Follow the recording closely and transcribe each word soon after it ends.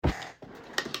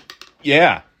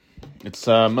Yeah, it's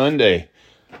Monday.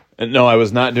 No, I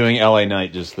was not doing LA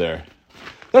Knight just there.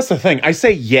 That's the thing. I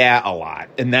say yeah a lot,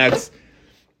 and that's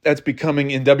becoming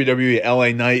in WWE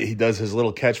LA Knight. He does his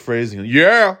little catchphrase.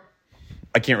 Yeah,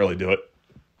 I can't really do it.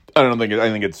 I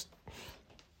think it's.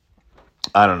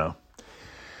 I don't know.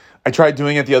 I tried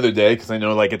doing it the other day because I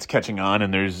know like it's catching on,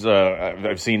 and there's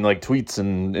I've seen like tweets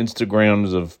and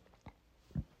Instagrams of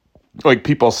like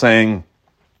people saying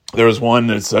there was one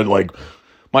that said like.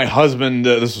 My husband,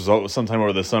 this was sometime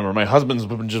over the summer, my husband's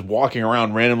been just walking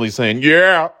around randomly saying,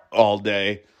 yeah, all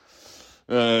day.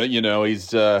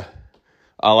 He's, I'll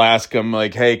ask him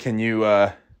like, hey, can you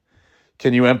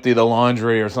empty the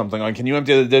laundry or something? Like, can you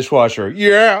empty the dishwasher?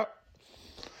 Yeah.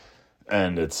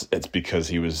 And it's because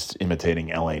he was imitating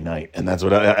LA Knight. And that's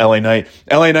what LA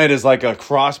Knight is like a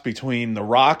cross between The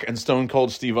Rock and Stone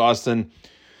Cold Steve Austin,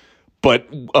 but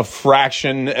a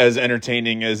fraction as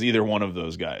entertaining as either one of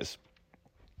those guys.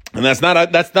 And that's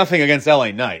nothing against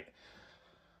LA Knight.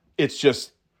 It's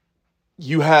just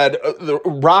you had The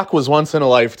Rock was once in a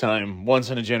lifetime, once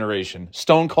in a generation.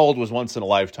 Stone Cold was once in a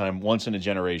lifetime, once in a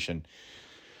generation.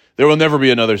 There will never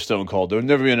be another Stone Cold. There will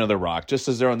never be another Rock. Just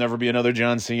as there will never be another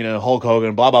John Cena, Hulk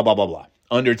Hogan, blah blah blah blah blah,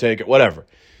 Undertaker, whatever.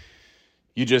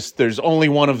 There's only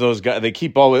one of those guys. They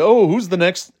keep always, who's the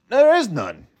next? There is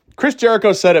none. Chris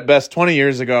Jericho said it best 20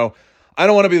 years ago. I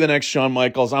don't want to be the next Shawn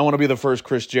Michaels. I want to be the first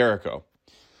Chris Jericho.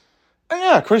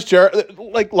 Yeah, Chris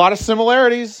Jericho, like a lot of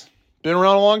similarities. Been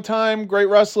around a long time, great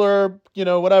wrestler,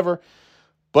 whatever.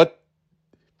 But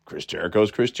Chris Jericho is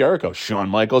Chris Jericho. Shawn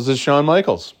Michaels is Shawn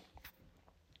Michaels.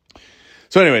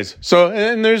 So anyways,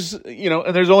 and there's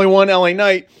only one LA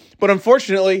Knight, but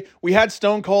unfortunately, we had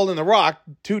Stone Cold and The Rock,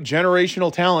 two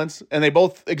generational talents, and they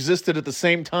both existed at the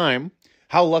same time.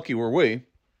 How lucky were we?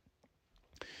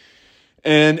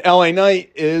 And LA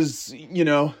Knight is,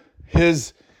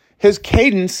 his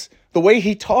cadence. The way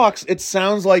he talks, it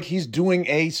sounds like he's doing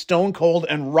a Stone Cold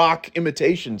and Rock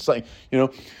imitation. It's like,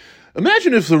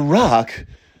 imagine if The Rock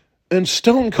and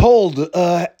Stone Cold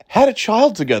had a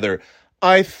child together.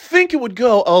 I think it would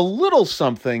go a little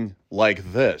something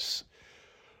like this.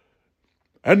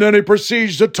 And then he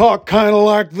proceeds to talk kind of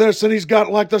like this, and he's got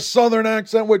like the Southern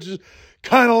accent, which is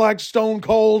kind of like Stone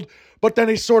Cold, but then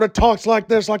he sort of talks like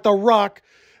this, like The Rock,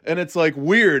 and it's like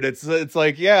weird. It's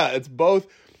like, yeah, it's both.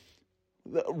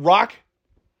 Rock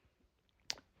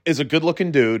is a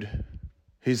good-looking dude.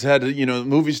 He's had,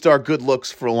 movie star good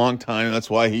looks for a long time. That's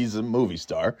why he's a movie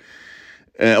star.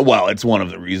 It's one of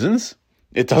the reasons.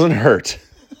 It doesn't hurt.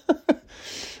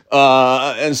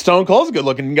 And Stone Cold's a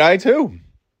good-looking guy, too.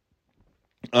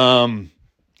 And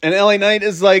LA Knight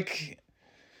is, like,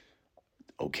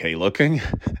 okay-looking.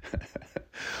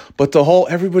 But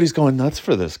everybody's going nuts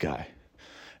for this guy.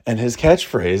 And his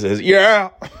catchphrase is, yeah!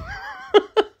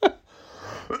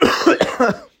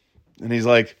 And he's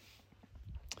like,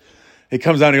 he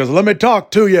comes out and he goes, let me talk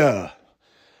to you.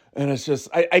 And it's just,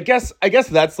 I guess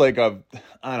that's like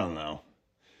I don't know.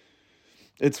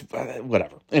 It's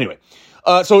whatever. Anyway,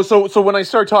 so when I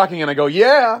start talking and I go,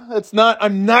 yeah,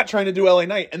 I'm not trying to do LA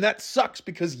Knight. And that sucks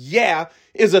because yeah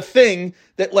is a thing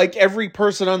that like every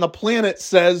person on the planet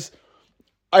says,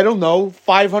 I don't know,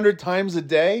 500 times a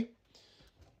day.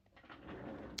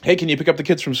 Hey, can you pick up the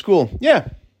kids from school? Yeah.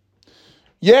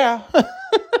 Yeah.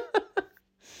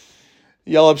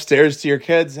 Yell upstairs to your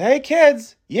kids, hey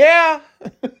kids, yeah.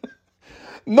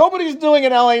 Nobody's doing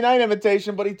an LA Knight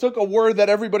imitation, but he took a word that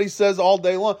everybody says all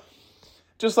day long.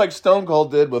 Just like Stone Cold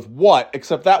did with what,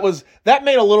 except that was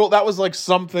like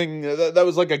something, that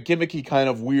was like a gimmicky kind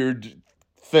of weird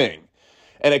thing.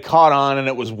 And it caught on and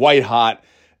it was white hot.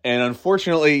 And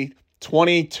unfortunately,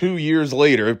 22 years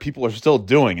later, people are still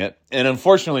doing it. And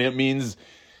unfortunately, it means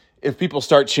if people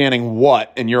start chanting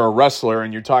what, and you're a wrestler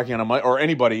and you're talking on or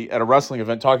anybody at a wrestling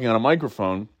event talking on a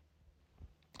microphone,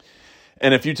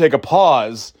 and if you take a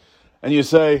pause and you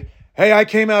say, hey, I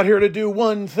came out here to do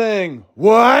one thing.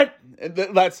 What?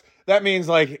 That means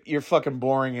like you're fucking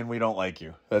boring and we don't like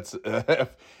you. That's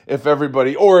if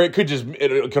everybody, or it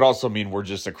could also mean we're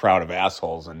just a crowd of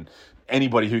assholes and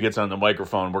anybody who gets on the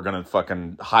microphone, we're going to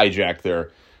fucking hijack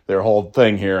their whole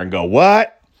thing here and go,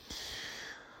 what?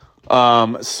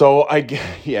 So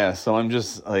I'm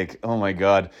just like, oh my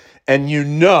God. And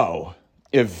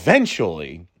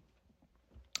eventually,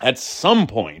 at some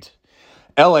point,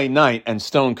 LA Knight and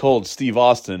Stone Cold Steve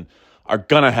Austin are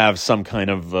going to have some kind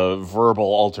of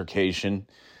verbal altercation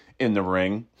in the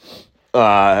ring.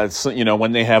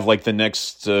 When they have like the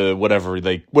next, whatever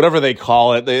they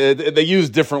call it, they use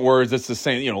different words. It's the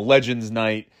same, Legends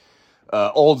Night,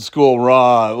 Old School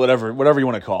Raw, whatever you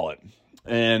want to call it.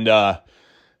 And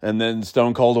And then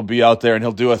Stone Cold will be out there and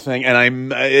he'll do a thing.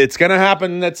 And it's going to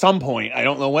happen at some point. I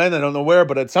don't know when, I don't know where,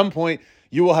 but at some point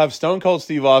you will have Stone Cold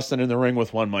Steve Austin in the ring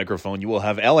with one microphone. You will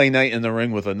have LA Knight in the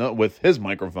ring with his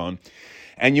microphone.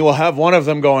 And you will have one of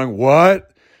them going,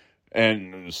 what?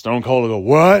 And Stone Cold will go,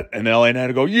 what? And LA Knight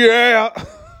will go, yeah.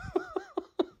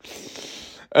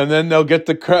 And then they'll get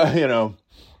the crowd,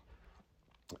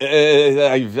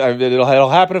 it'll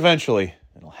happen eventually.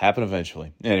 It'll happen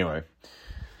eventually. Anyway.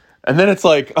 And then it's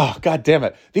like, oh, God damn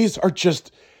it. These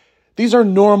are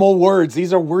normal words.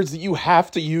 These are words that you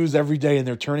have to use every day, and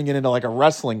they're turning it into like a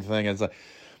wrestling thing. It's like,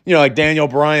 like Daniel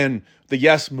Bryan, the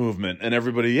yes movement, and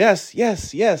everybody, yes,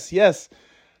 yes, yes, yes.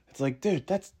 It's like,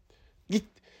 dude,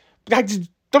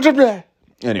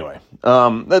 anyway,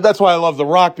 that's why I love The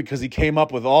Rock, because he came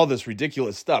up with all this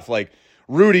ridiculous stuff. Like,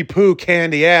 Rudy Poo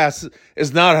Candy Ass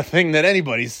is not a thing that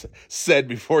anybody's said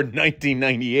before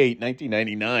 1998,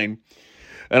 1999.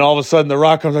 And all of a sudden, The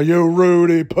Rock comes like, you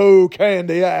Rudy Poo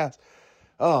Candy Ass.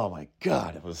 Oh, my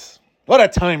God. What a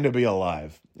time to be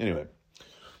alive. Anyway.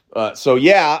 So,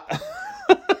 yeah.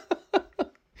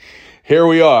 Here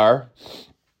we are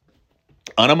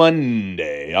on a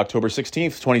Monday, October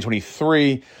 16th,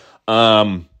 2023.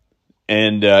 And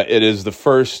it is the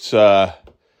first...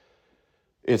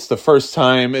 it's the first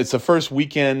time... It's the first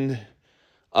weekend...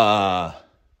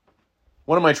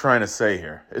 What am I trying to say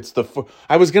here?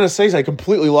 I was going to say, I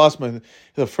completely lost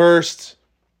the first.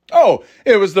 Oh,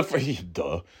 it was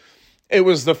duh. It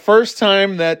was the first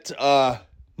time that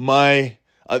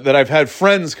that I've had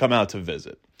friends come out to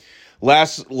visit.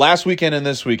 Last weekend and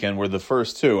this weekend were the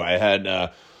first two. I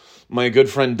had my good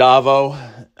friend Davo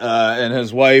and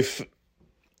his wife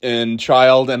and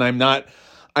child, and I'm not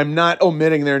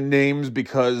omitting their names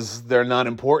because they're not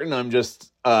important.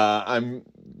 I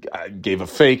gave a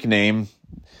fake name,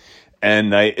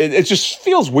 and it just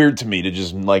feels weird to me to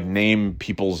just like name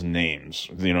people's names,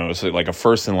 so like a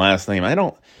first and last name. I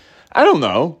don't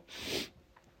know.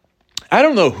 I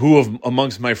don't know who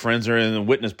amongst my friends are in the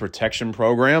witness protection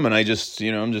program, and I'm just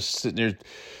sitting there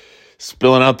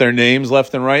spilling out their names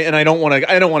left and right, and I don't want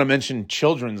to mention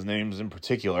children's names in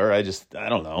particular. I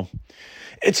don't know.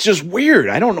 It's just weird.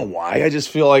 I don't know why. I just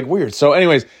feel like weird. So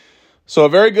anyways, a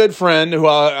very good friend who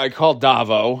I call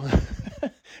Davo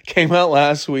came out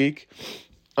last week.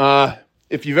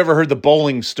 If you've ever heard the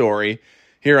bowling story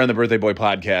here on the Birthday Boy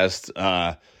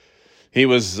podcast, he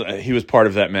was part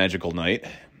of that magical night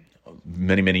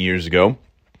many, many years ago.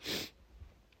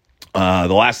 The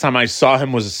last time I saw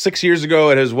him was 6 years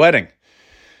ago at his wedding.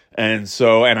 And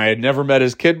I had never met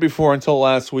his kid before until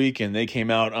last week, and they came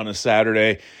out on a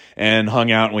Saturday and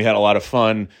hung out, and we had a lot of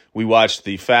fun. We watched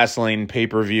the Fastlane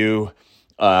pay-per-view.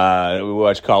 We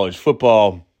watched college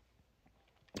football.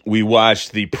 We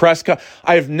watched the press.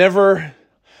 I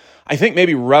think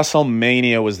maybe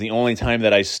WrestleMania was the only time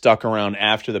that I stuck around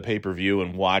after the pay-per-view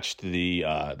and watched the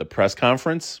press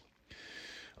conference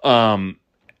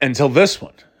until this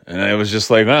one. And I was just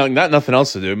like, well, got nothing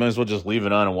else to do. Might as well just leave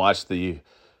it on and watch the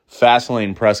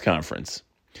Fastlane press conference.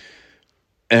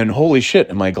 And holy shit,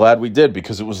 am I glad we did,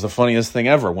 because it was the funniest thing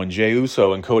ever when Jey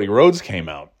Uso and Cody Rhodes came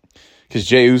out. Because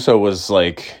Jey Uso was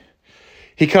like,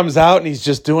 he comes out and he's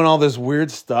just doing all this weird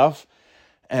stuff.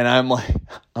 And I'm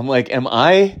like, am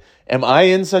I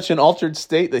in such an altered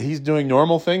state that he's doing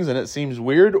normal things and it seems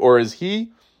weird? Or is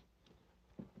he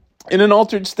in an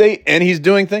altered state and he's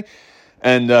doing things?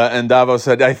 And Davo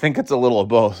said, I think it's a little of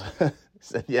both. He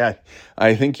said, yeah,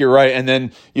 I think you're right. And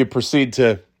then you proceed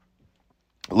to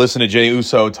listen to Jey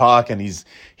Uso talk, and he's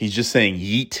just saying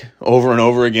yeet over and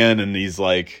over again, and he's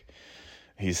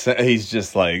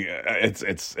just like,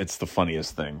 it's the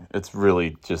funniest thing. It's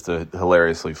really just a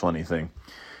hilariously funny thing,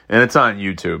 and it's on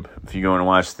YouTube if you go and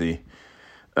watch the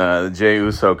Jey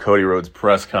Uso Cody Rhodes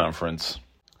press conference.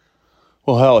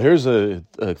 Well, hell, here's a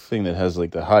thing that has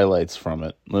like the highlights from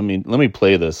it. Let me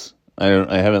play this. I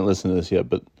haven't listened to this yet,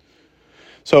 but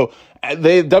so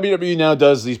WWE now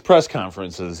does these press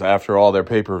conferences after all their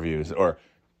pay-per-views, or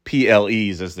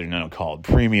PLEs as they're now called,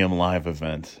 Premium Live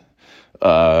Event,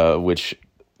 which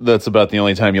that's about the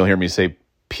only time you'll hear me say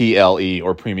PLE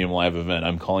or Premium Live Event.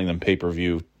 I'm calling them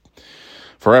pay-per-view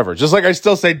forever. Just like I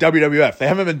still say WWF. They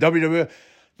haven't been WWF.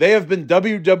 They have been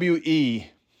WWE.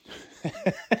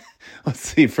 Let's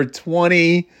see, for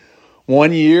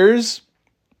 21 years.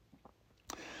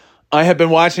 I have been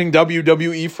watching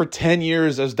WWE for 10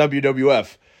 years as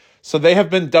WWF. So they have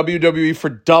been WWE for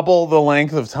double the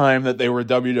length of time that they were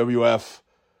WWF,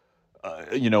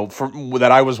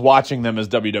 that I was watching them as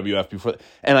WWF before.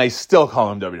 And I still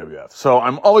call them WWF. So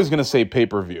I'm always going to say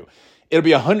pay-per-view. It'll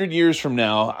be 100 years from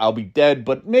now. I'll be dead,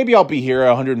 but maybe I'll be here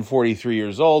 143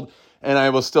 years old. and I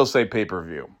will still say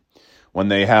pay-per-view. When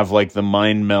they have like the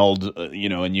mind meld,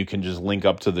 and you can just link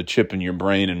up to the chip in your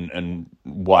brain and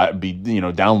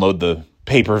download the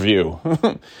pay-per-view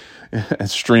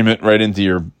and stream it right into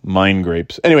your mind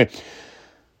grapes. Anyway,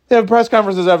 they have press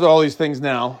conferences after all these things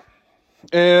now,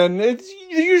 and it's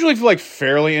usually like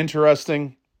fairly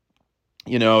interesting.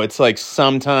 It's like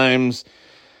sometimes,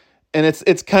 and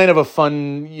it's kind of a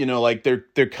fun, like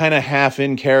they're kind of half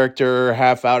in character,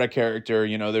 half out of character.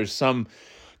 There's some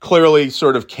clearly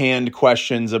sort of canned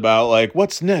questions about like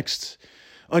what's next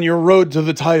on your road to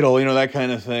the title, that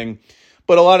kind of thing.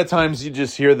 But a lot of times you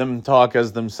just hear them talk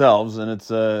as themselves, and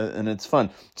it's fun.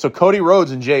 So Cody Rhodes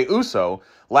and Jey Uso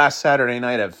last Saturday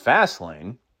night at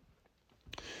Fastlane,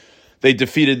 they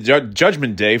defeated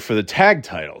Judgment Day for the tag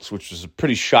titles, which was a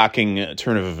pretty shocking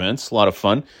turn of events. A lot of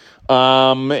fun.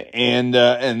 And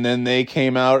then they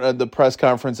came out at the press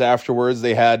conference afterwards.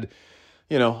 They had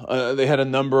they had a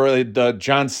number.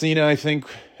 John Cena, I think,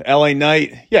 LA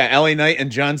Knight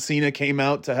and John Cena came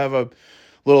out to have a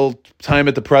little time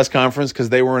at the press conference because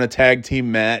they were in a tag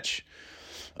team match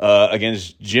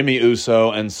against Jimmy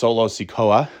Uso and Solo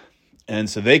Sikoa. And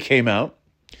so they came out.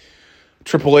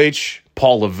 Triple H,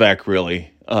 Paul Levesque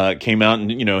really came out,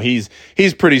 and he's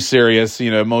pretty serious,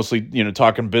 mostly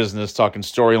talking business, talking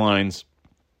storylines,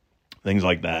 things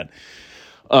like that.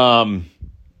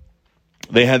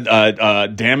 They had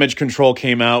Damage Control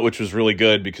came out, which was really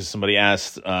good because somebody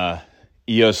asked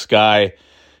Io Sky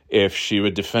if she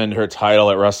would defend her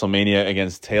title at WrestleMania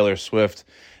against Taylor Swift.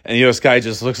 And Io Sky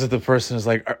just looks at the person and is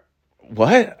like,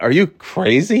 what? Are you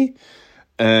crazy?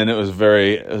 And it was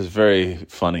very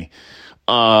funny.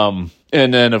 And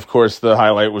then, of course, the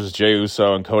highlight was Jey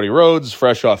Uso and Cody Rhodes,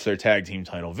 fresh off their tag team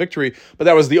title victory. But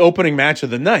that was the opening match of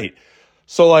the night.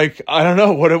 So, like, I don't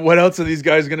know. What else are these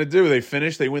guys going to do? They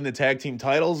finish, they win the tag team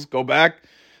titles, go back,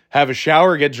 have a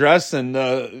shower, get dressed, and,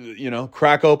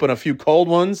 crack open a few cold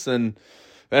ones, and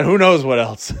who knows what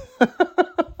else.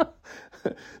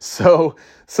 So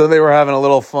they were having a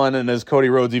little fun, and as Cody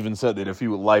Rhodes even said, they had a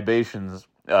few libations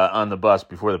on the bus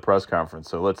before the press conference.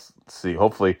 So let's see.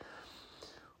 Hopefully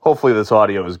this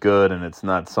audio is good, and it's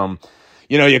not some...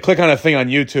 you click on a thing on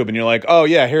YouTube, and you're like, oh,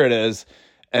 yeah, here it is.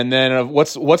 And then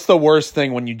what's the worst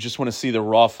thing when you just want to see the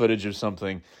raw footage of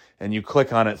something and you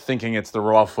click on it thinking it's the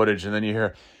raw footage, and then you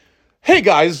hear, hey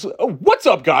guys, what's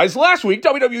up guys? Last week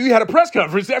WWE had a press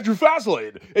conference after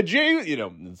Fastlane. And Jay,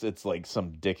 it's like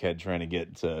some dickhead trying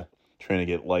to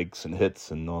get likes and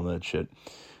hits and all that shit.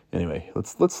 Anyway,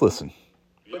 let's listen.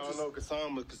 Y'all know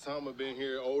Kasama been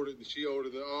here older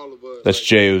than all of us. That's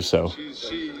Jey Uso.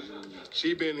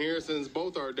 She been here since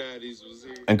both our daddies was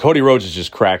here. And Cody Rhodes is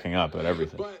just cracking up at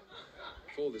everything. But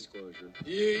full disclosure,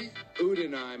 yeah, Ood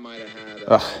and I might have had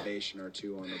a libation or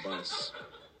two on the bus.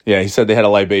 Yeah, he said they had a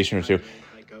libation or two.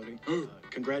 Hi, Cody.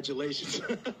 Congratulations.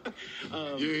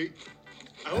 yeah.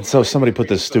 And so somebody put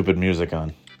this stupid music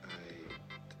on.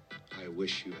 I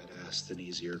wish you had asked an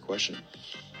easier question.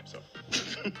 So.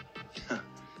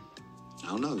 I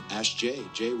don't know. Ask Jay.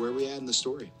 Jay, where are we at in the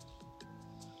story?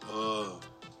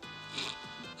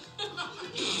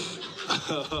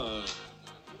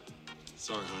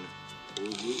 Sorry, honey.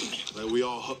 Like we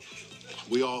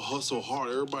all hustle hard.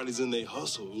 Everybody's in their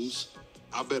hustles.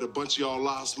 I bet a bunch of y'all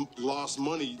lost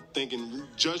money thinking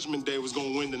Judgment Day was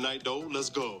gonna win tonight, though. Let's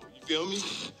go.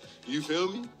 You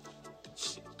feel me?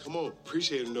 Come on,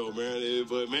 appreciate it though, man.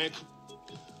 But man,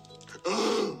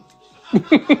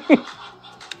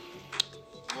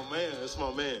 my man, that's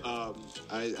my man.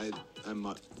 I'm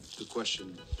the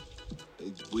question.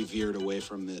 We veered away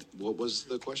from it. What was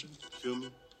the question? Feel me?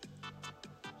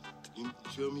 You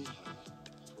feel me?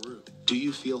 For real. Do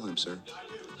you feel him, sir?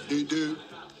 Dude.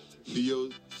 Be your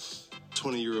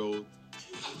 20-year-old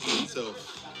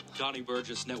self. Donnie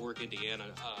Burgess, Network Indiana.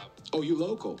 Oh, you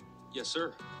local? Yes,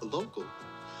 sir. Local.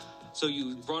 So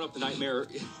you brought up the Nightmare...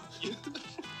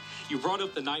 You brought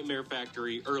up the Nightmare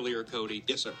Factory earlier, Cody.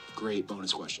 Yes, sir. Great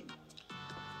bonus question.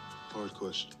 Hard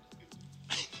question.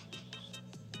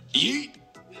 Yeet!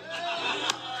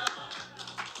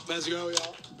 Let's go,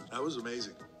 y'all. That was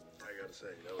amazing. I gotta say,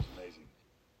 that was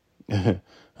amazing.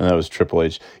 And that was Triple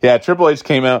H. Yeah, Triple H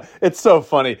came out. It's so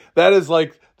funny. That is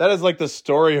like the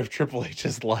story of Triple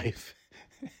H's life.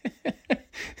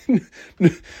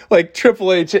 Like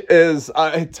Triple H is,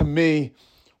 to me,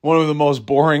 one of the most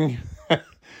boring.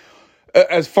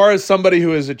 As far as somebody who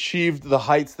has achieved the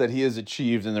heights that he has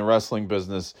achieved in the wrestling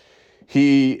business,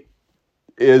 he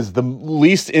is the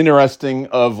least interesting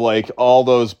of like all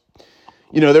those.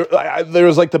 There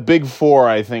was like the big four,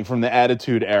 I think, from the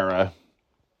Attitude Era.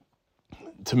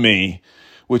 To me,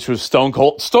 which was Stone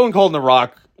Cold and The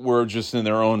Rock were just in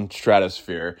their own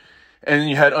stratosphere, and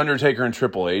you had Undertaker and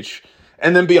Triple H.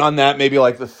 And then beyond that, maybe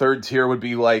like the third tier would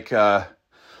be like,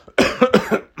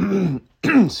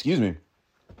 excuse me,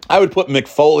 I would put Mick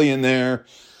Foley in there,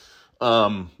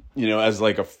 as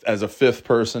a fifth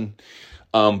person.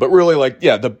 But really,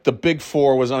 the big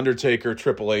four was Undertaker,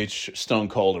 Triple H, Stone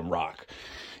Cold, and Rock.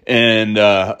 And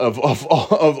of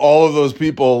all of those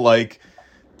people, like,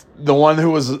 the one who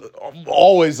was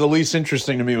always the least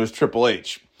interesting to me was Triple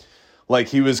H. Like,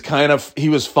 he was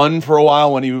fun for a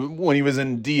while when he was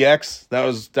in DX. That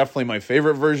was definitely my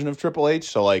favorite version of Triple H.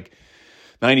 So, like,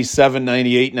 97,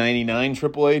 98, 99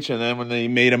 Triple H. And then when they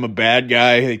made him a bad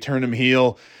guy, they turned him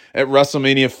heel at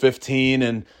WrestleMania 15.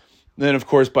 And then, of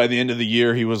course, by the end of the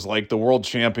year, he was, like, the world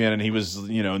champion. And he was,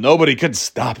 nobody could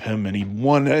stop him. And he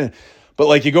won. But,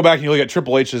 like, you go back and you look at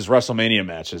Triple H's WrestleMania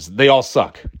matches. They all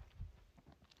suck.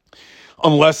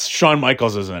 Unless Shawn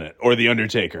Michaels is in it. Or The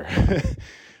Undertaker.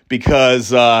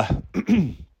 Because, or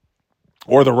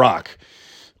The Rock,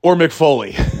 or Mick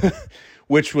Foley,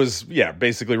 which was,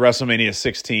 basically WrestleMania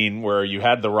 16, where you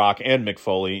had The Rock and Mick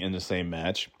Foley in the same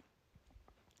match.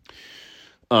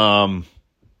 WrestleMania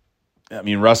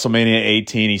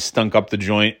 18, he stunk up the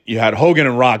joint. You had Hogan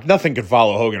and Rock. Nothing could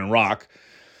follow Hogan and Rock.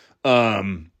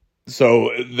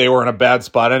 So they were in a bad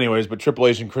spot anyways, but Triple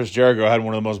H and Chris Jericho had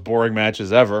one of the most boring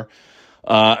matches ever.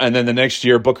 And then the next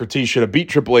year, Booker T should have beat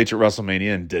Triple H at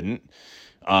WrestleMania and didn't.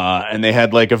 And they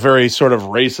had like a very sort of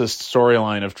racist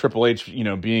storyline of Triple H,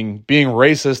 being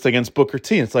racist against Booker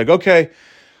T. And it's like, okay,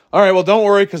 all right, well, don't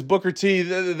worry, because Booker T,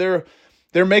 they're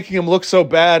making him look so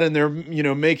bad, and they're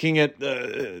making it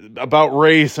about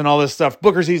race and all this stuff.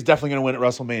 Booker T's definitely going to win at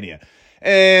WrestleMania,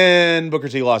 and Booker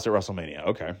T lost at WrestleMania.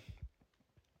 Okay.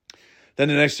 Then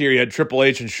the next year, you had Triple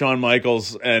H and Shawn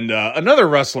Michaels and another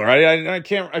wrestler.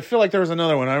 I feel like there was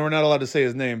another one. We're not allowed to say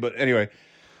his name, but anyway,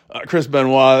 Chris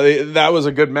Benoit. That was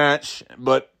a good match,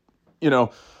 but then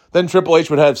Triple H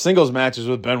would have singles matches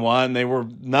with Benoit, and they were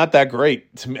not that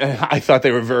great to me. I thought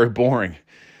they were very boring.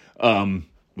 But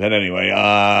anyway,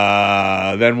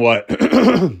 then what?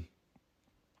 Then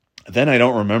I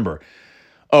don't remember.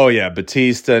 Oh yeah,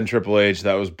 Batista and Triple H.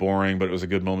 That was boring, but it was a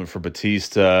good moment for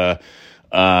Batista.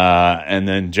 And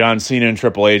then John Cena and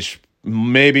Triple H,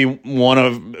 maybe one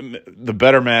of the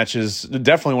better matches,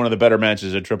 definitely one of the better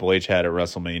matches that Triple H had at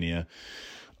WrestleMania.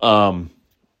 Then,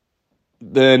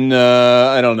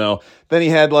 I don't know. Then he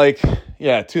had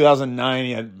 2009,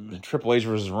 he had Triple H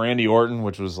versus Randy Orton,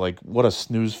 which was like, what a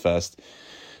snooze fest.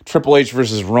 Triple H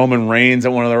versus Roman Reigns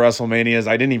at one of the WrestleManias.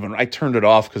 I turned it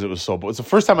off because it was so, it's the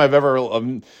first time I've ever,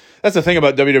 that's the thing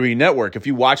about WWE Network. If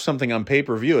you watch something on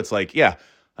pay-per-view, it's like,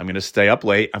 I'm going to stay up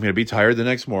late. I'm going to be tired the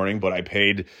next morning, but I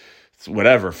paid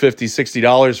whatever, $50,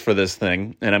 $60 for this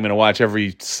thing, and I'm going to watch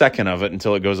every second of it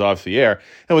until it goes off the air.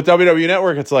 And with WWE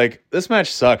Network, it's like, this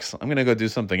match sucks. I'm going to go do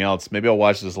something else. Maybe I'll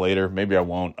watch this later. Maybe I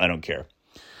won't. I don't care.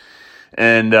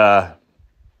 And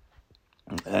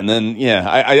then,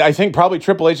 I think probably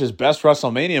Triple H's best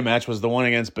WrestleMania match was the one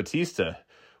against Batista,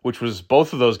 which was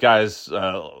both of those guys'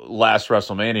 last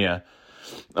WrestleMania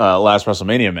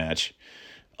match.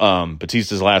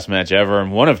 Batista's last match ever,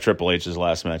 and one of Triple H's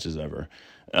last matches ever.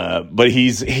 But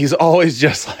he's always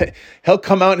just like, he'll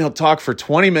come out and he'll talk for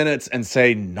 20 minutes and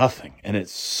say nothing, and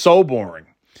it's so boring.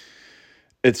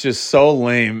 It's just so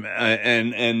lame.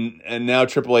 And now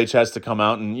Triple H has to come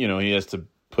out and he has to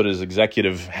put his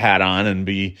executive hat on and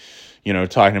be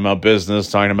talking about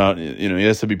business, talking about he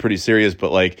has to be pretty serious.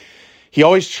 But like, he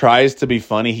always tries to be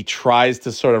funny. He tries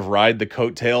to sort of ride the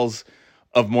coattails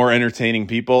of more entertaining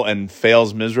people and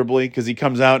fails miserably because he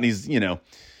comes out and he's, it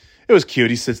was cute.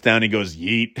 He sits down, he goes,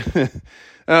 yeet.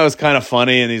 That was kind of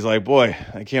funny. And he's like, boy,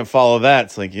 I can't follow that.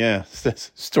 It's like, yeah, it's the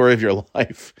story of your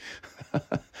life.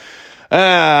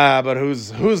 But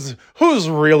who's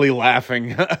really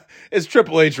laughing? Is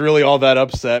Triple H really all that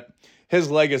upset?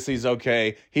 His legacy's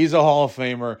okay. He's a Hall of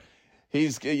Famer.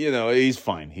 He's, he's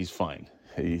fine. He's fine.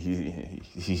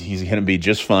 He's going to be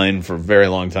just fine for a very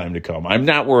long time to come. I'm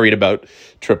not worried about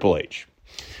Triple H.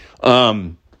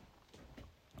 So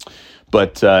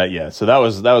that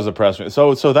was a press.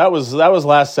 So that was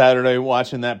last Saturday,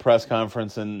 watching that press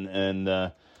conference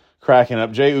and cracking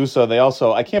up. Jey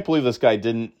Uso, I can't believe this guy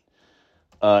didn't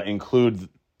include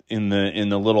in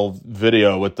the little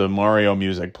video with the Mario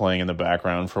music playing in the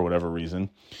background for whatever reason.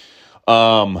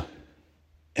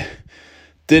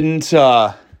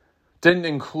 Didn't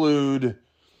include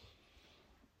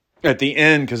at the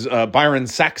end because Byron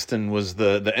Saxton was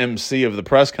the MC of the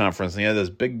press conference, and he had this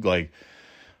big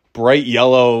bright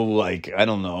yellow I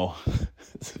don't know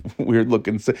weird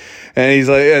looking, and he's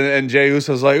like, and Jey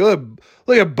Uso's like,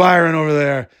 look at Byron over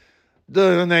there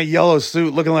in that yellow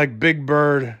suit looking like Big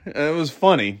Bird. It was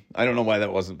funny. I don't know why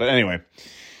that wasn't, but anyway,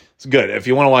 it's good. If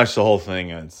you want to watch the whole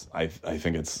thing, I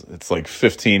think it's like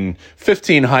 15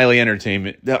 highly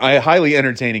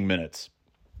entertaining minutes.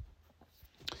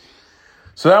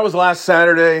 So that was last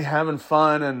Saturday, having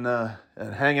fun and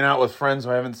hanging out with friends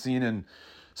who I haven't seen in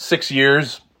 6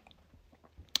 years,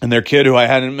 and their kid who I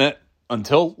hadn't met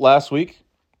until last week.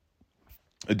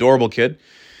 Adorable kid.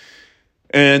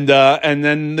 And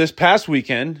then this past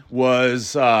weekend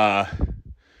was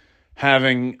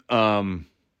having menage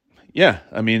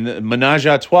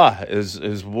a trois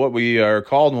is what we are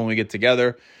called when we get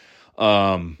together.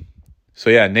 So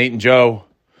yeah, Nate and Joe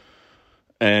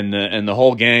and the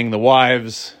whole gang, the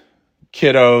wives,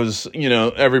 kiddos,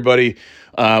 everybody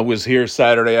was here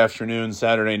Saturday afternoon,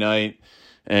 Saturday night,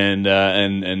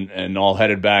 and all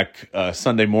headed back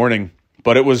Sunday morning.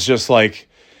 But it was just like,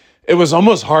 it was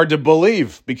almost hard to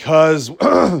believe because,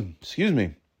 excuse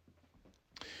me,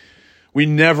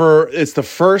 it's the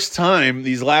first time,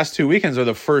 these last 2 weekends are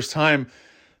the first time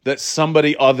that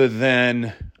somebody other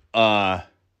than our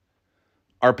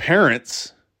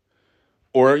parents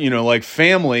or, like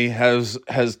family has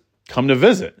come to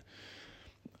visit.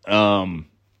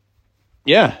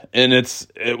 Yeah, and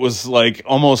it was like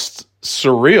almost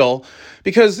surreal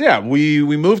because,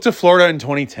 we moved to Florida in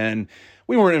 2010.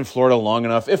 We weren't in Florida long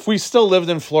enough. If we still lived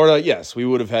in Florida, yes, we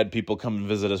would have had people come and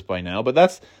visit us by now. But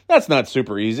that's not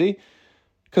super easy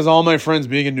because all my friends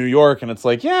being in New York, and it's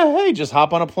like, yeah, hey, just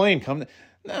hop on a plane, come.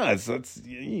 No,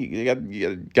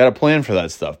 you got to plan for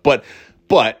that stuff. But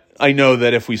I know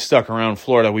that if we stuck around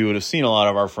Florida, we would have seen a lot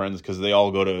of our friends because they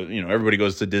all go to, everybody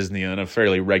goes to Disney on a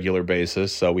fairly regular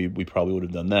basis. So we probably would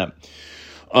have done that.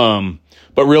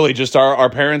 But really, just our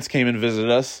parents came and visited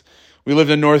us. We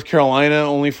lived in North Carolina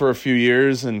only for a few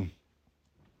years, and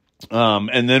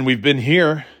then we've been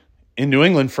here in New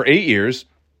England for 8 years.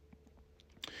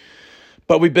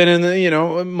 But we've been in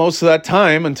the, most of that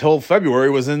time until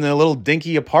February was in the little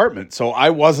dinky apartment. So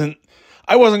I wasn't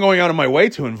going out of my way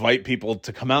to invite people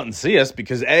to come out and see us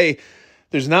because A,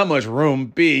 there's not much room.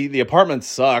 B, the apartment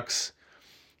sucks.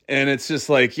 And it's just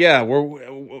like, yeah,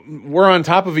 we're on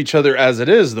top of each other as it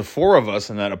is, the four of us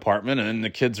in that apartment, and the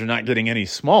kids are not getting any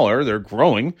smaller; they're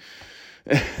growing,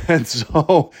 and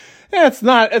so yeah, it's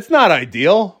not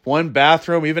ideal. One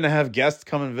bathroom, even to have guests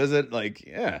come and visit, like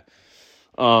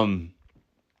and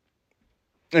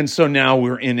so now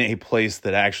we're in a place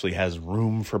that actually has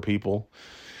room for people,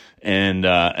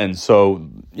 and so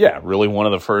yeah, really one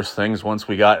of the first things once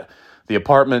we got the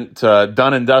apartment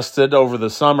done and dusted over the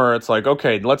summer, it's like,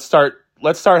 okay, let's start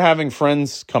having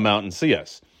friends come out and see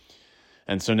us.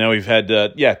 And so now we've had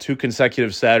 2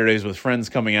 consecutive Saturdays with friends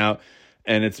coming out,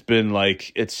 and it's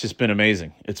just been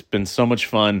amazing. It's been so much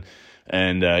fun,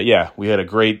 and we had a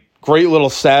great little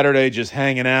Saturday just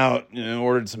hanging out.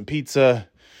 Ordered some pizza.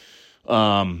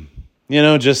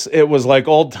 It was like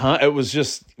old time. It was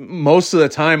just most of the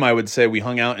time I would say we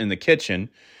hung out in the kitchen.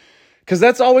 Because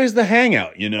that's always the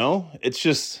hangout, It's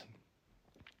just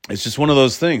one of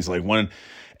those things. Like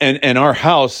and our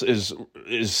house is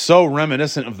so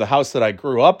reminiscent of the house that I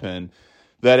grew up in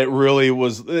that it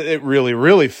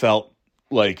really felt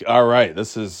like, all right,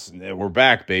 we're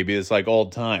back, baby. It's like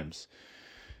old times.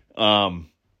 And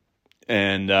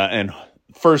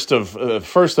first of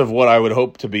what I would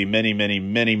hope to be many, many,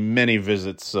 many, many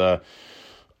visits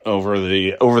over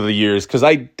the years, because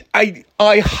I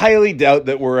highly doubt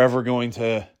that we're ever going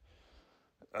to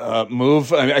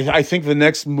move. I think the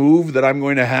next move that I'm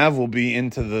going to have will be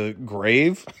into the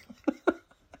grave,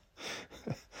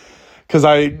 because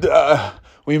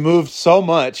we moved so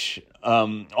much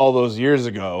all those years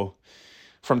ago.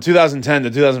 From 2010 to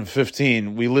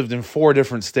 2015, we lived in 4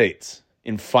 different states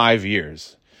in 5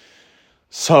 years.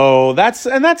 So that's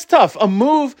tough.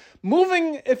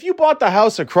 Moving, if you bought the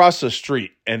house across the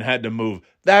street and had to move,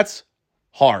 that's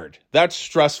hard. That's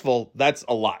stressful. That's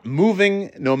a lot.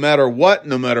 Moving, no matter what,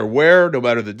 no matter where, no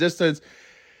matter the distance,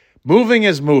 moving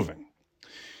is moving.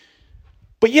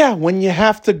 But yeah, when you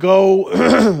have to go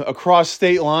across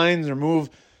state lines or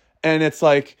move, and it's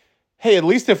like, hey, at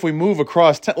least if we move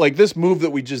across, like this move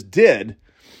that we just did,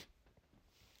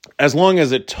 as long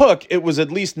as it took, it was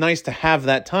at least nice to have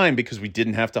that time because we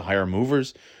didn't have to hire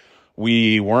movers.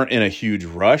 We weren't in a huge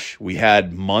rush. We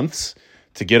had months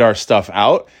to get our stuff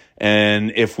out.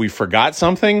 And if we forgot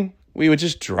something, we would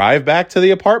just drive back to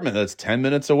the apartment that's 10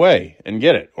 minutes away and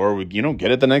get it. Or, get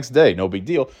it the next day. No big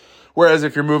deal. Whereas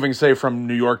if you're moving, say, from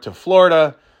New York to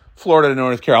Florida, Florida to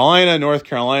North Carolina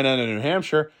to New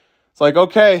Hampshire, it's like,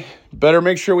 okay, better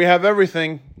make sure we have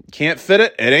everything. Can't fit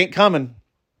it. It ain't coming.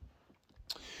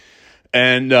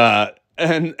 And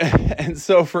and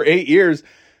so for 8 years,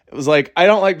 it was like, I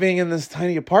don't like being in this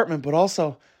tiny apartment, but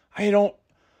also I don't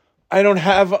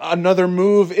have another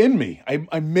move in me.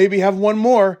 I maybe have one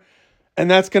more, and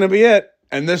that's going to be it.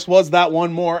 And this was that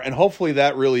one more, and hopefully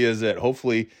that really is it.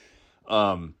 Hopefully,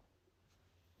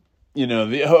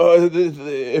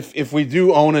 if we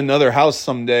do own another house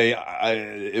someday,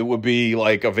 it would be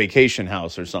like a vacation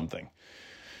house or something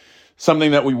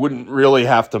that we wouldn't really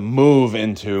have to move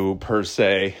into per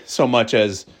se, so much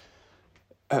as,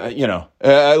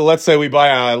 let's say we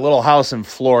buy a little house in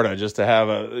Florida just to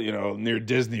have near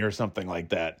Disney or something like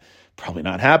that. Probably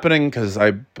not happening because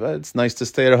it's nice to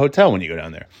stay at a hotel when you go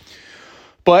down there.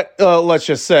 But let's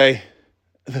just say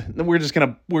we're just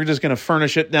gonna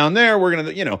furnish it down there. We're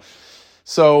gonna,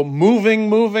 so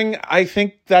moving. I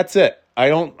think that's it. I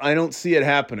don't see it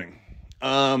happening.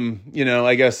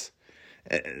 I guess,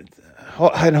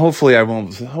 and hopefully I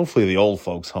won't. Hopefully the old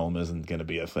folks' home isn't gonna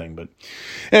be a thing. But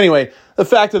anyway, the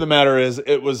fact of the matter is,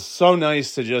 it was so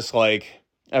nice to just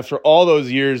after all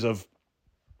those years of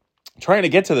trying to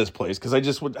get to this place, because I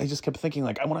just kept thinking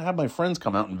I want to have my friends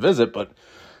come out and visit, but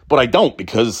I don't,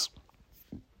 because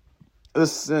I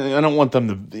don't want them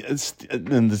to. It's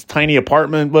in this tiny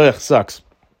apartment. But it sucks.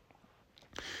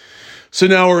 So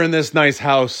now we're in this nice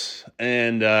house,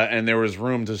 and there was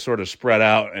room to sort of spread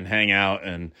out and hang out,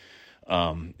 and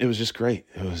it was just great.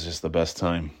 It was just the best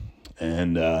time.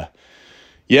 And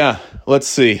let's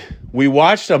see. We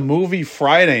watched a movie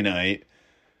Friday night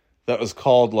that was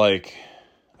called I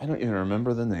don't even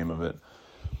remember the name of it.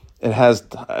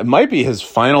 It might be his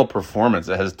final performance.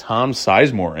 It has Tom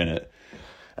Sizemore in it.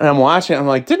 And I'm watching it, I'm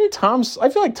like, I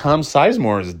feel like Tom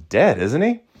Sizemore is dead, isn't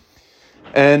he?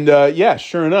 And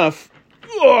sure enough.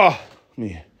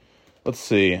 Let's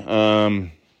see.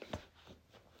 Tom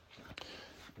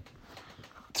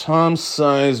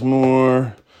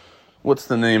Sizemore. What's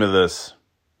the name of this?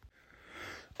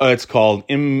 It's called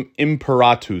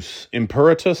Imperatus.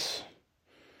 Imperatus?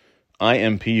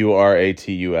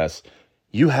 Impuratus.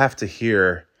 You have to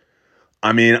hear.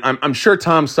 I mean, I'm sure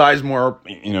Tom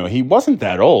Sizemore, he wasn't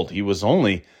that old.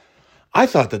 I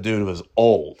thought the dude was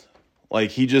old.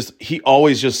 He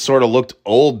always just sort of looked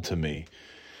old to me.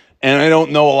 And I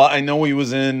don't know a lot. I know he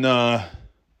was in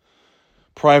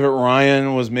Private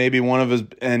Ryan was maybe one of his,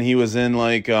 and he was in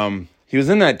he was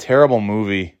in that terrible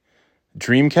movie,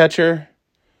 Dreamcatcher.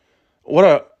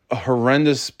 What a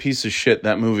horrendous piece of shit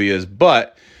that movie is.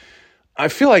 But I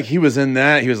feel like he was in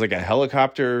that. He was like a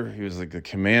helicopter. He was like the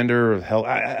commander of hell.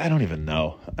 I don't even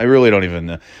know. I really don't even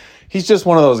know. He's just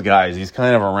one of those guys. He's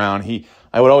kind of around.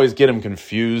 I would always get him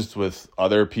confused with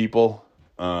other people.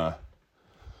 I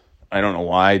don't know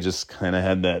why. I just kind of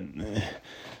had that.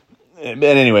 But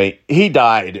anyway, he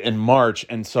died in March.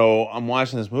 And so I'm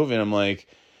watching this movie and I'm like,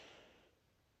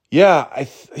 yeah,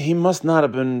 he must not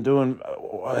have been doing.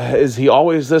 Is he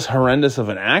always this horrendous of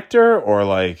an actor? Or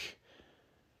was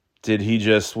he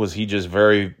just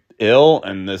very ill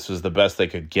and this was the best they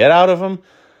could get out of him?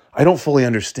 I don't fully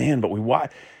understand, but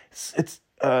let's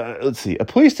see. A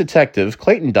police detective,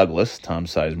 Clayton Douglas, Tom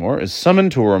Sizemore, is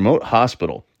summoned to a remote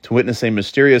hospital to witness a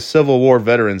mysterious Civil War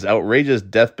veteran's outrageous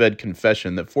deathbed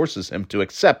confession that forces him to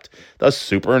accept the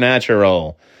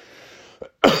supernatural.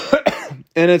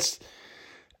 And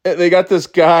they got this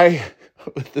guy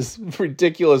with this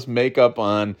ridiculous makeup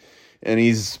on, and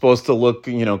he's supposed to look,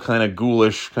 kind of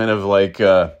ghoulish, kind of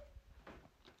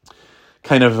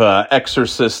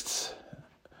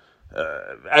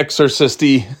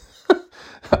exorcisty,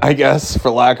 I guess, for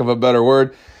lack of a better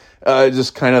word.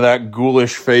 Just kind of that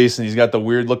ghoulish face, and he's got the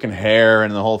weird looking hair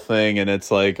and the whole thing, and it's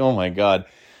like, oh my God.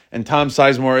 And Tom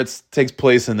Sizemore, it takes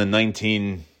place in the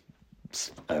 30s,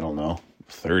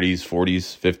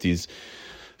 40s, 50s,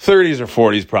 30s or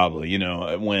 40s probably,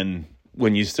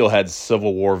 when you still had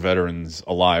Civil War veterans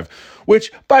alive.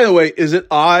 Which, by the way, is it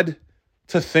odd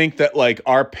to think that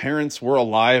our parents were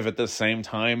alive at the same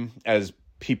time as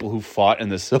people who fought in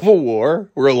the Civil War?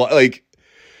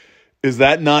 Is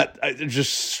that not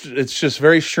it's just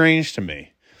very strange to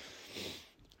me.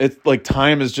 It's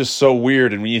time is just so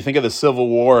weird. And when you think of the Civil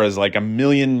War as a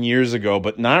million years ago,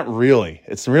 but not really.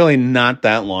 It's really not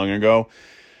that long ago.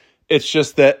 It's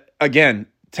just that, again,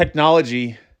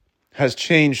 technology has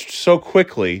changed so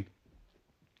quickly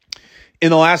in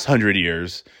the last 100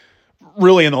 years.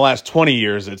 Really, in the last 20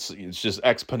 years, it's just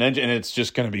exponential, and it's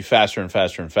just going to be faster and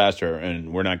faster and faster.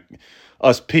 And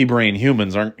us pea-brain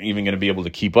humans aren't even going to be able to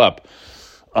keep up,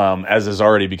 as is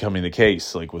already becoming the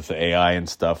case. With the AI and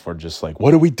stuff, we're just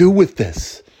what do we do with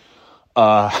this?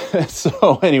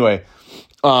 So anyway,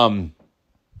 so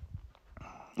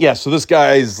this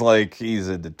guy's he's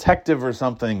a detective or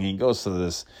something. He goes to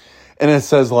this. and it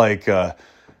says like the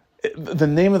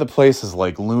name of the place is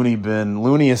like Looney Bin,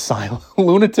 Looney Asylum,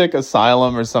 Lunatic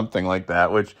Asylum, or something like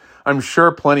that. Which I'm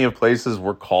sure plenty of places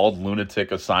were called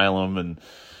Lunatic Asylum and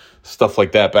stuff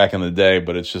like that back in the day.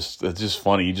 But it's just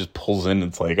funny. He just pulls in.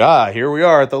 And it's like, here we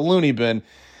are at the Looney Bin,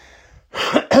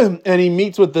 and he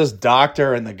meets with this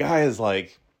doctor, and the guy is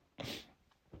like.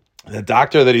 The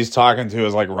doctor that he's talking to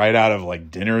is like right out of like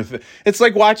dinner. It's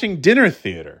like watching dinner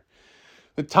theater.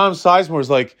 Tom Sizemore's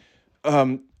like,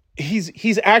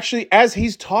 he's actually, as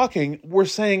he's talking, we're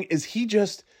saying,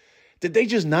 did they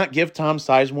just not give Tom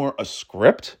Sizemore a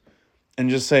script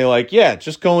and just say like, yeah,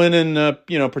 just go in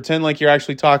and, pretend like you're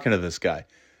actually talking to this guy.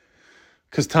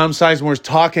 Because Tom Sizemore's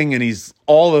talking and he's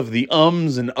all of the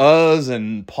ums and uhs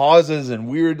and pauses and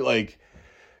weird, like,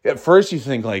 at first you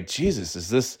think like, Jesus,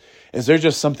 is there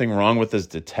just something wrong with this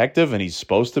detective and he's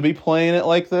supposed to be playing it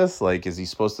like this? Like, is he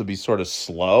supposed to be sort of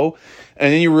slow?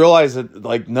 And then you realize that,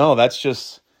 like, no, that's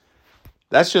just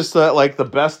like the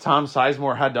best Tom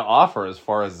Sizemore had to offer as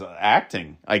far as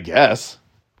acting, I guess.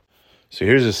 So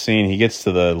here's a scene. He gets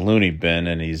to the Looney Bin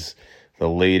and the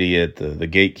lady at the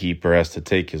gatekeeper has to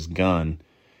take his gun.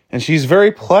 And she's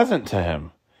very pleasant to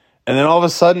him. And then all of a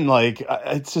sudden, like,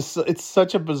 it's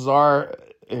such a bizarre...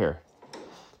 Here.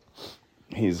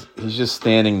 He's just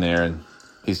standing there and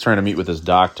he's trying to meet with his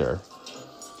doctor.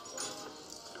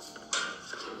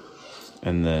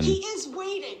 And then... He is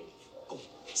waiting. Oh.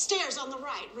 Stairs on the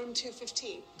right, room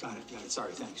 215. Got it.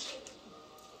 Sorry, thanks.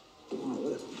 Oh,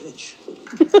 what a bitch.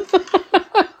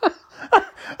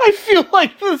 I feel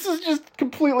like this is just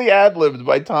completely ad-libbed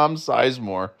by Tom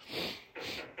Sizemore.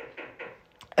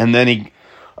 And then he...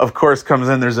 Of course, comes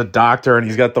in, there's a doctor, and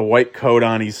he's got the white coat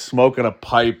on, he's smoking a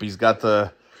pipe, he's got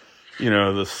the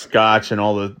scotch and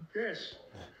all the... Yes.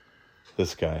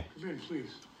 This guy. Come in, please.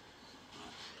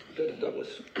 Lieutenant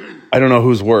Douglas. I don't know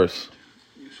who's worse.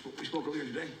 We spoke earlier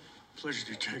today. Pleasure,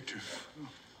 Detective.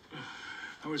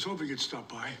 I was hoping you'd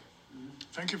stop by.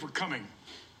 Thank you for coming.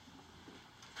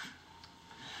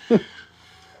 You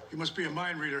must be a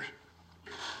mind reader.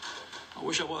 I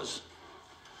wish I was.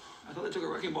 I thought they took a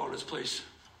wrecking ball to this place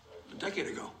a decade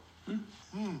ago.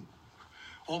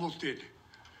 Almost did.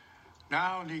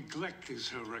 Now neglect is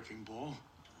her wrecking ball.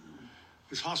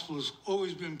 This hospital has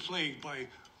always been plagued by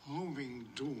looming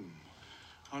doom.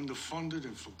 Underfunded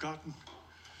and forgotten.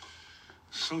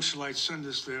 Socialites send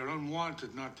us there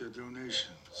unwanted, not their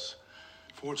donations.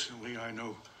 Fortunately, I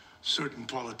know certain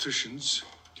politicians.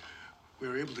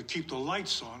 We're able to keep the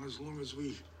lights on as long as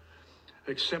we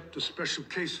accept the special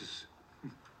cases.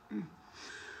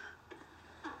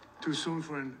 Too soon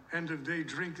for an end-of-day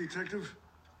drink, Detective?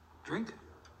 Drink?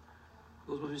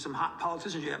 Those must be some hot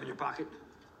politicians you have in your pocket.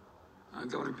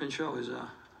 Governor Pinchot is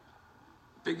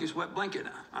biggest wet blanket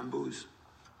on booze.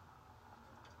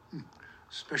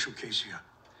 Special case here.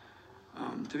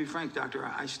 To be frank, Doctor,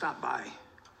 I stopped by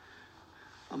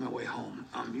on my way home.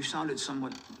 You sounded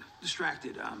somewhat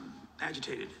distracted,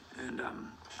 agitated, and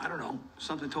I don't know.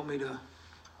 Something told me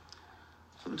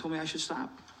I should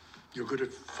stop. You're good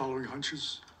at following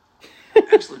hunches?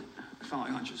 Excellent at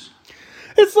following hunches.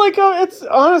 It's like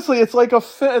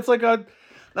a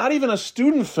not even a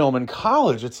student film in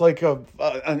college. It's like an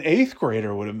 8th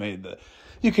grader would have made that.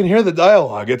 You can hear the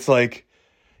dialogue. It's like,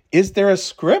 is there a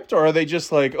script, or are they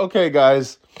just like, okay,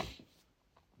 guys,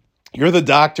 you're the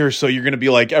doctor, so you're going to be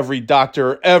like every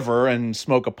doctor ever and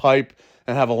smoke a pipe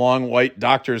and have a long white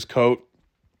doctor's coat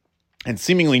and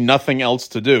seemingly nothing else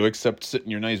to do except sit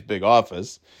in your nice big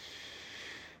office.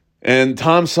 And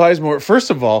Tom Sizemore,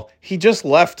 first of all, he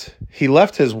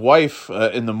left his wife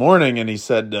in the morning, and he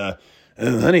said,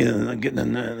 honey, I'm getting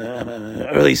an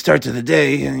early start to the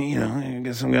day, and, I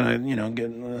guess I'm going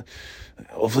to,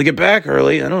 hopefully get back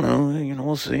early. I don't know,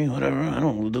 we'll see, whatever. I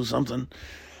don't know, we'll do something.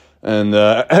 And,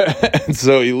 and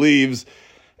so he leaves.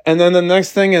 And then the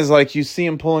next thing is, like, you see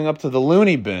him pulling up to the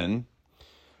Looney Bin,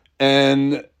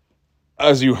 and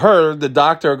as you heard, the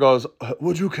doctor goes,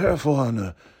 would you care for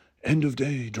an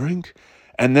end-of-day drink?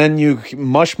 And then you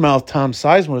mushmouth Tom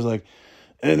Sizemore's like,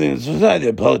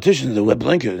 the politicians, the wet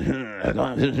blanket.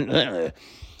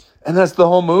 And that's the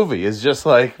whole movie. It's just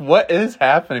like, what is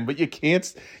happening? But you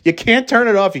can't turn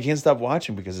it off. You can't stop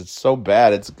watching because it's so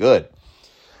bad. It's good.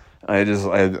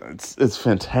 It's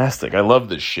fantastic. I love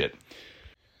this shit.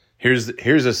 Here's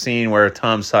a scene where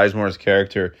Tom Sizemore's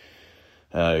character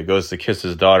goes to kiss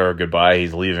his daughter goodbye.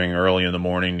 He's leaving early in the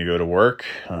morning to go to work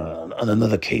on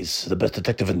another case, the best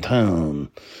detective in town.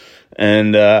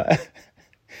 And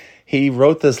he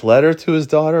wrote this letter to his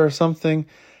daughter or something.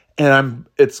 And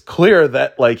it's clear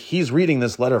that, like, he's reading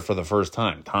this letter for the first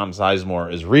time. Tom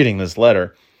Sizemore is reading this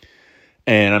letter.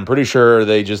 And I'm pretty sure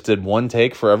they just did one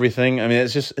take for everything. I mean,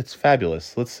 it's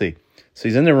fabulous. Let's see. So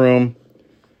he's in the room,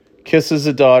 kisses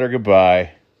the daughter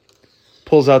goodbye,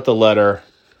 pulls out the letter,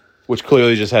 which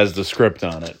clearly just has the script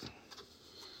on it.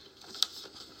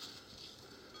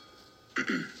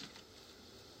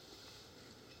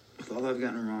 With all I've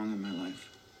gotten wrong in my life,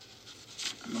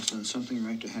 I must have done something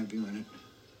right to have you in it.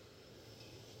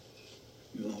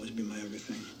 You'll always be my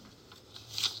everything.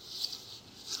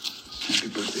 Happy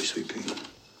birthday, sweet pea.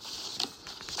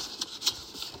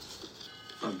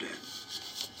 Love, Dad.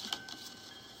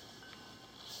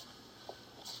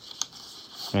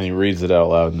 And he reads it out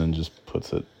loud and then just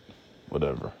puts it,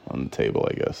 whatever, on the table,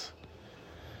 I guess.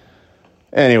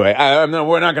 Anyway,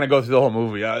 we're not going to go through the whole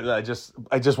movie. I just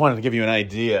wanted to give you an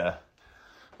idea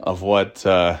of what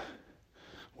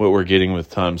we're getting with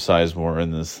Tom Sizemore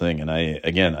in this thing. And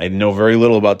I know very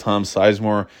little about Tom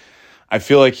Sizemore. I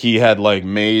feel like he had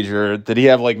did he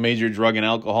have major drug and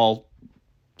alcohol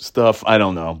stuff? I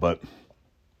don't know, but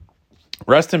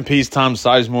rest in peace, Tom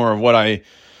Sizemore, of what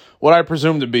I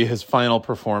presume to be his final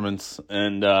performance.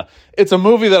 And it's a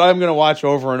movie that I'm going to watch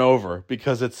over and over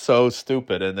because it's so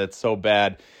stupid and it's so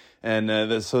bad. And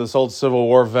this old Civil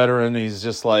War veteran, he's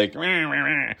just like,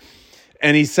 and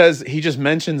he just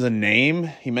mentions a name.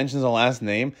 He mentions a last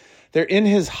name. They're in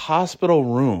his hospital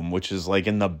room, which is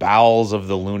in the bowels of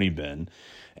the loony bin.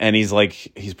 And he's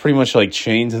pretty much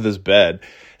chained to this bed.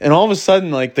 And all of a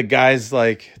sudden, the guy's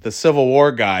the Civil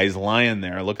War guy's lying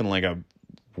there looking like a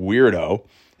weirdo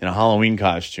in a Halloween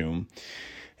costume.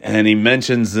 And he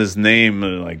mentions this name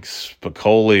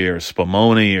Spicoli or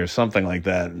Spumoni or something like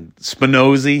that.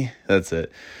 Spinozzi, that's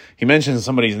it. He mentions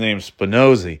somebody's name,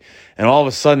 Spinozzi, and all of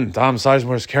a sudden, Tom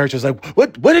Sizemore's character is like,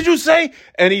 "What did you say?"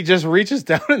 And he just reaches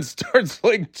down and starts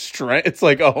it's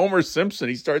like a Homer Simpson.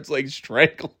 He starts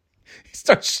strangling. He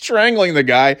starts strangling the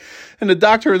guy, and the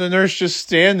doctor and the nurse just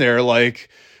stand there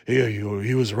 "Yeah,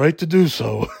 he was right to do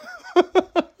so."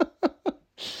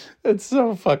 It's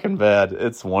so fucking bad.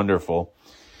 It's wonderful.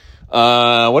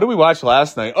 What did we watch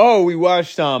last night? Oh, we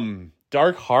watched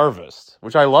Dark Harvest,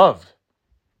 which I loved.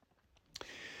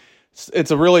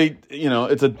 It's a really,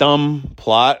 it's a dumb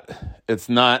plot. It's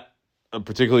not a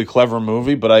particularly clever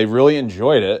movie, but I really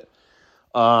enjoyed it.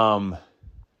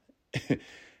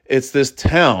 It's this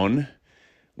town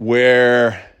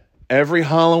where every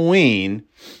Halloween,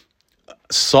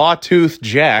 Sawtooth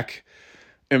Jack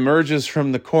emerges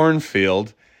from the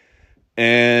cornfield,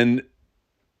 and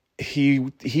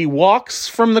he walks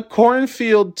from the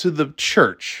cornfield to the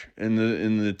church in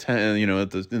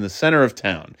the center of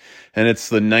town, and it's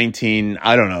the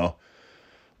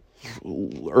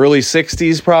early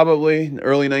 60s, probably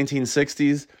early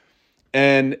 1960s,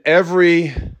 and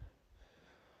every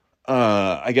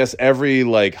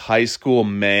high school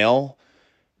male,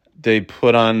 they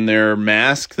put on their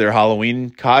mask, their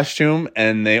Halloween costume,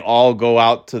 and they all go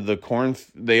out to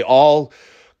they all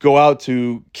go out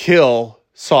to kill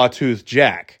Sawtooth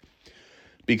Jack,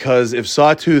 because if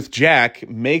Sawtooth Jack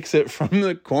makes it from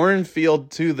the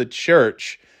cornfield to the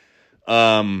church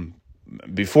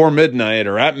before midnight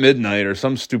or at midnight or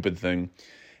some stupid thing,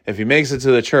 if he makes it to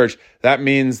the church, that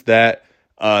means that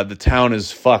the town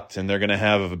is fucked and they're going to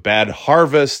have a bad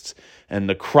harvest and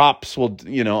the crops will,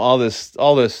 all this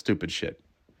stupid shit.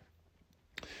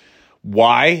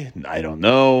 Why? I don't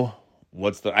know.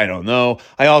 I don't know.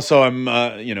 I also am,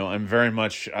 I'm very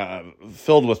much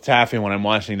filled with taffy when I'm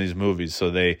watching these movies.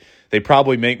 So they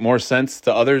probably make more sense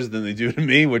to others than they do to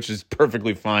me, which is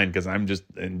perfectly fine because I'm just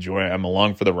I'm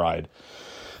along for the ride.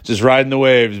 Just riding the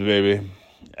waves, baby.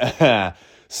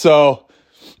 So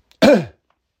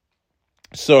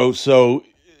this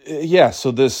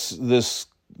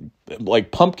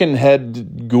pumpkin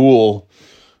head ghoul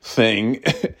thing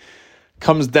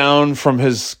comes down from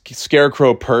his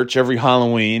scarecrow perch every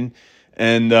Halloween,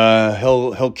 and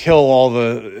he'll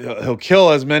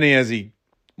kill as many as he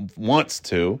wants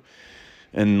to,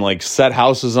 and set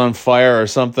houses on fire or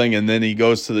something, and then he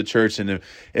goes to the church, and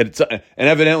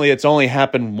evidently it's only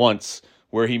happened once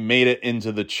where he made it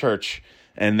into the church,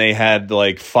 and they had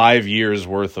 5 years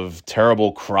worth of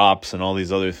terrible crops and all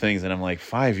these other things, and I'm like,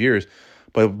 5 years,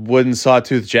 but wouldn't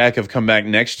Sawtooth Jack have come back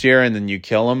next year, and then you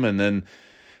kill him, and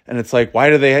it's why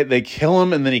do they kill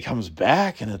him and then he comes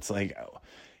back, and it's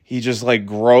he just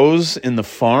grows in the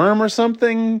farm or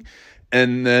something,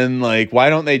 and then why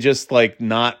don't they just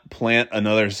not plant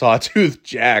another Sawtooth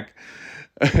Jack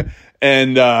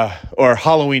and or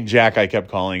Halloween Jack, I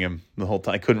kept calling him the whole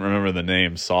time. I couldn't remember the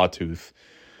name, Sawtooth.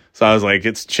 So I was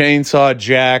it's Chainsaw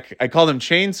Jack. I called him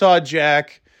Chainsaw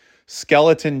Jack,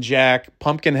 Skeleton Jack,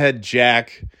 Pumpkinhead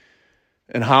Jack,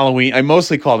 and Halloween. I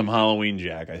mostly called him Halloween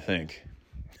Jack, I think.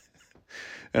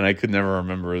 and I could never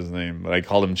remember his name, but I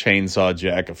called him Chainsaw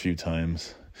Jack a few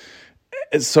times.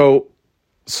 So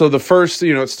the first,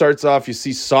 it starts off, you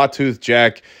see Sawtooth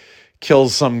Jack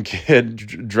kills some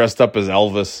kid dressed up as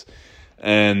Elvis,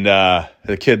 and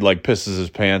the kid like pisses his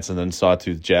pants, and then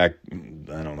Sawtooth Jack,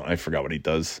 I don't know, I forgot what he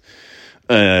does,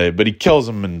 but he kills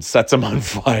him and sets him on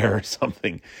fire or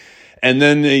something. And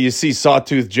then you see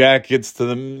Sawtooth Jack gets to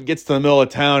the middle of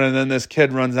town, and then this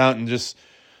kid runs out and just,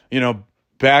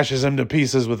 bashes him to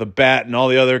pieces with a bat, and all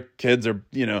the other kids are,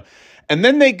 And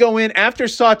then they go in after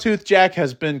Sawtooth Jack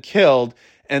has been killed,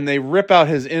 and they rip out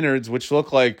his innards, which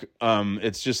look like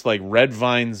it's just like red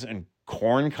vines and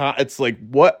corn. It's like,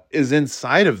 what is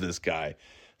inside of this guy?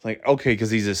 It's like, okay,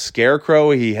 because he's a scarecrow.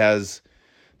 He has,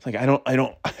 it's like, I don't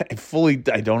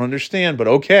understand, but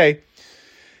okay.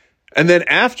 And then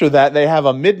after that, they have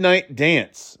a midnight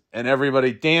dance, and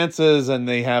everybody dances, and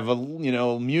they have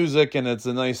music, and it's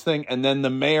a nice thing. And then the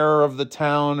mayor of the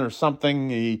town or something,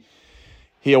 he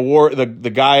award the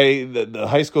guy, the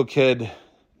high school kid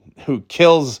who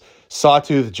kills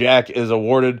Sawtooth Jack is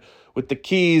awarded with the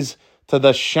keys to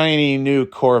the shiny new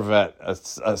Corvette,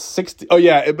 a 60. Oh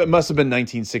yeah, it must have been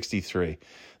 1963.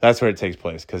 That's where it takes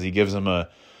place, because he gives him a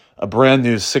brand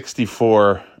new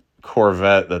 64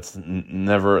 Corvette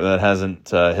that hasn't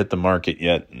hit the market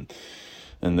yet,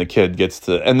 and the kid gets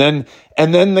to, and then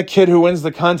the kid who wins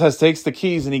the contest takes the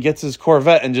keys, and he gets his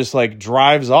Corvette and just like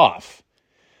drives off,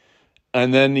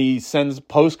 and then he sends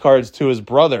postcards to his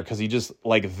brother, because he just,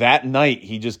 like, that night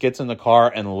he just gets in the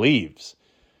car and leaves,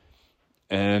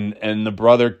 and the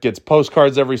brother gets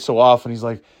postcards every so often. He's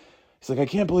like, I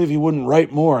can't believe he wouldn't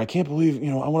write more. I can't believe,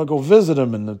 I want to go visit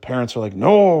him. And the parents are like,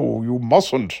 no, you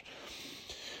mustn't.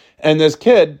 And this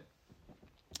kid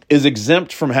is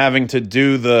exempt from having to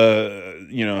do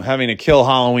having to kill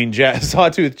Halloween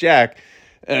Sawtooth Jack,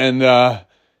 and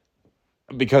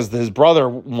because his brother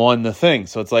won the thing.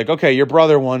 So it's like, okay, your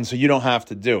brother won, so you don't have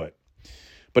to do it.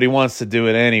 But he wants to do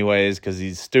it anyways because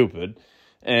he's stupid.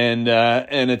 And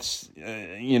it's,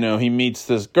 he meets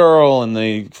this girl, and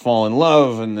they fall in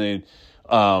love, and they,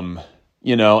 and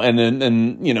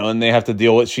they have to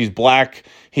deal with, she's black,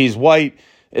 he's white.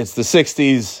 It's the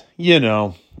 60s,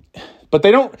 but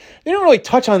they don't really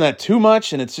touch on that too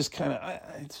much, and it's just kind of,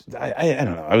 I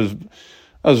don't know.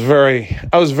 I was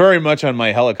very much on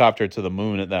my helicopter to the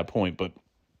moon at that point, but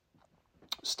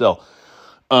still,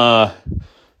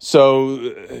 so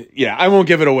yeah, I won't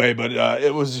give it away, but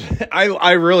it was, I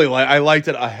liked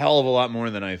it a hell of a lot more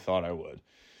than I thought I would.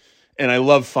 And I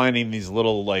love finding these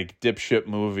little like dipshit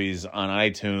movies on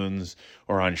iTunes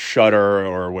or on Shudder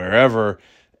or wherever.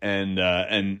 And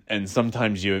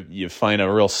sometimes you find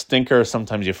a real stinker.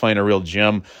 Sometimes you find a real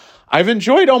gem. I've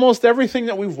enjoyed almost everything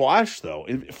that we've watched, though,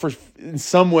 in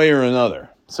some way or another.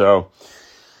 So,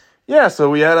 yeah. So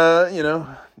we had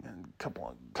a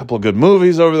couple of good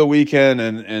movies over the weekend,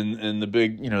 and the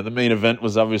big, the main event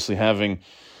was obviously having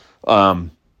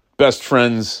best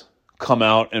friends come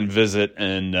out and visit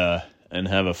and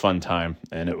have a fun time,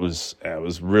 and it was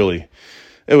really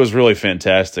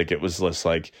fantastic. It was just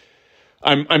like,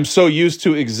 I'm so used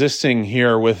to existing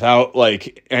here without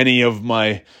like any of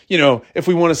my, if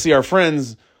we want to see our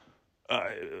friends,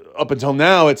 up until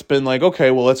now, it's been like,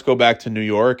 okay, well, let's go back to New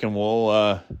York, and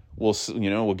we'll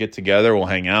get together, we'll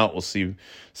hang out, we'll see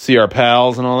our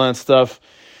pals and all that stuff.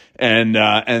 And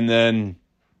then,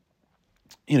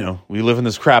 we live in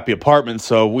this crappy apartment,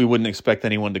 so we wouldn't expect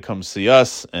anyone to come see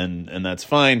us, and that's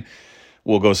fine.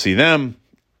 We'll go see them.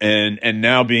 And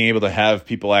now being able to have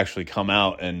people actually come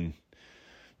out and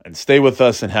stay with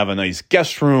us and have a nice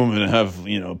guest room and have,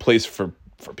 a place for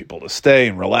people to stay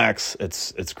and relax.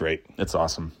 It's great. It's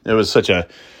awesome. It was so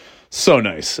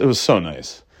nice. It was so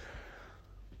nice.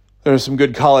 There was some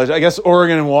good college. I guess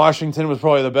Oregon and Washington was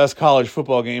probably the best college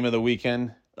football game of the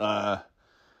weekend. And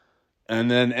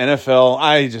then NFL,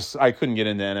 I couldn't get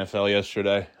into NFL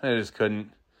yesterday. I just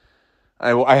couldn't.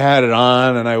 I had it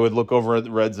on and I would look over at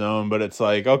the red zone, but it's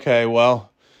like, okay,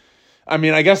 well, I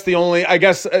mean, I guess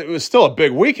it was still a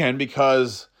big weekend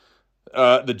because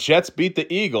the Jets beat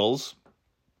the Eagles,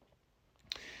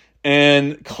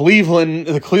 and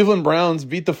the Cleveland Browns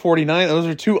beat the 49ers. Those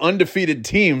are two undefeated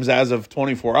teams as of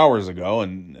 24 hours ago,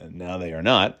 and now they are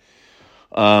not.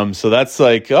 So that's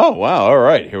like, oh, wow, all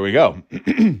right, here we go.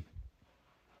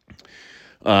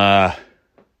 And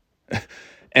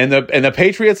the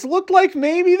Patriots looked like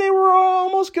maybe they were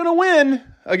almost going to win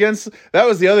against. That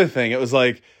was the other thing. It was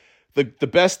like the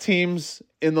best teams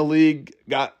in the league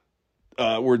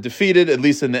were defeated, at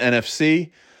least in the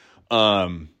NFC.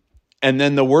 And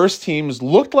then the worst teams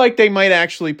looked like they might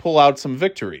actually pull out some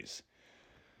victories.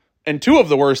 And two of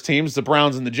the worst teams, the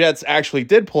Browns and the Jets, actually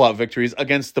did pull out victories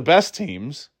against the best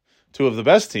teams, two of the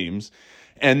best teams.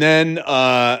 And then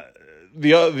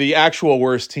the actual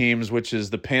worst teams, which is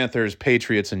the Panthers,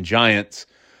 Patriots, and Giants.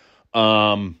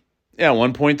 At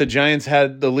one point the Giants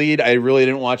had the lead. I really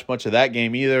didn't watch much of that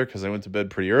game either because I went to bed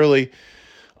pretty early.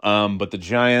 But the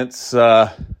Giants,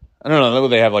 I don't know,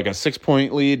 they have like a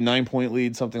 6-point lead, 9-point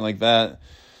lead, something like that.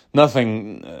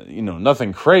 Nothing,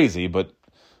 nothing crazy, but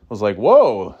I was like,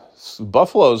 whoa,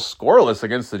 Buffalo's scoreless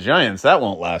against the Giants. That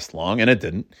won't last long, and it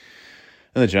didn't.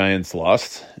 And the Giants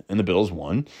lost, and the Bills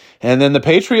won. And then the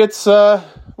Patriots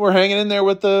were hanging in there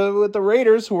with the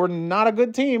Raiders, who were not a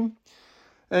good team.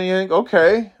 And you think,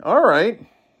 okay, all right,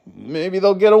 maybe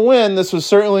they'll get a win. This was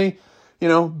certainly,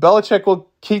 Belichick will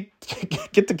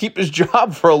get to keep his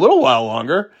job for a little while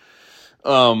longer,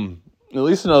 at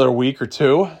least another week or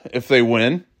two if they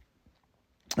win,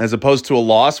 as opposed to a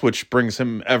loss, which brings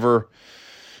him ever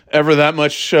that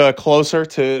much closer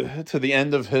to the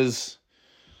end of his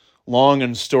long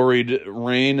and storied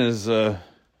reign as a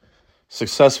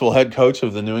successful head coach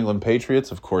of the New England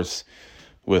Patriots, of course,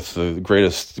 with the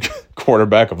greatest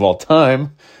quarterback of all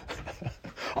time.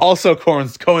 Also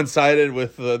coincided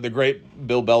with the great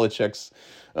Bill Belichick's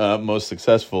most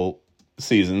successful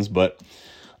seasons. But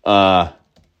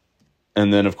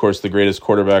and then, of course, the greatest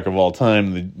quarterback of all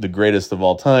time, the greatest of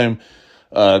all time,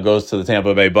 goes to the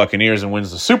Tampa Bay Buccaneers and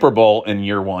wins the Super Bowl in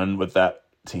year one with that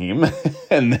team.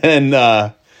 and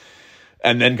then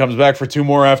comes back for two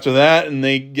more after that, and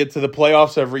they get to the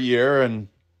playoffs every year. And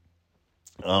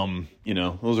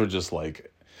those are just like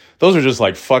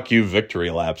fuck you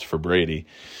victory laps for Brady.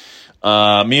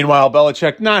 Meanwhile,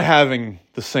 Belichick not having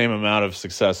the same amount of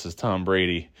success as Tom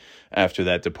Brady after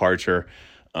that departure.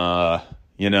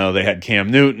 They had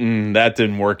Cam Newton, that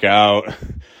didn't work out.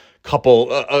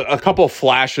 A couple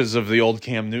flashes of the old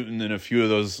Cam Newton in a few of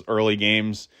those early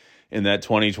games in that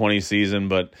 2020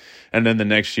 season, and then the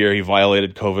next year he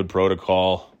violated COVID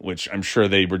protocol, which I'm sure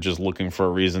they were just looking for a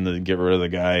reason to get rid of the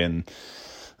guy, and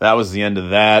that was the end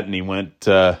of that. And he went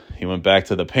back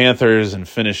to the Panthers and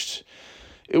finished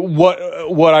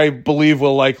what I believe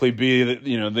will likely be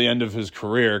the end of his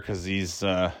career, because he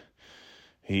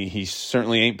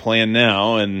certainly ain't playing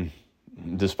now. And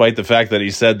despite the fact that he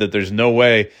said that there's no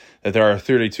way that there are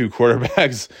 32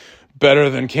 quarterbacks better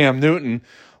than Cam Newton,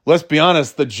 let's be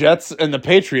honest, the Jets and the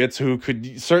Patriots, who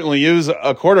could certainly use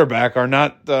a quarterback, are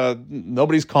not.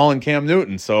 Nobody's calling Cam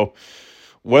Newton. So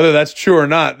whether that's true or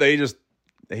not, they just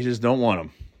don't want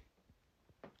him.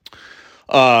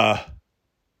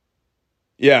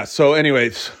 So anyway,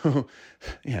 so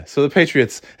the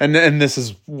Patriots, and this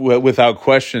is without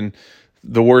question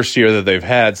the worst year that they've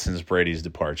had since Brady's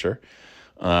departure.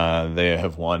 They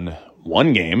have won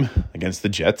one game against the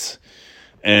Jets,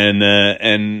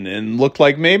 and looked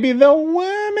like maybe they'll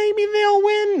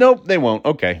win. Nope, they won't.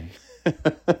 Okay.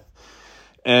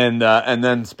 And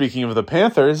then speaking of the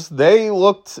Panthers, they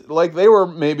looked like they were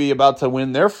maybe about to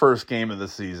win their first game of the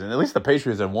season. At least the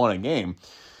Patriots had won a game.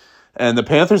 And the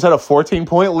Panthers had a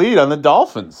 14-point lead on the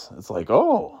Dolphins. It's like,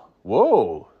 oh,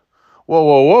 whoa,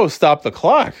 stop the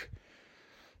clock.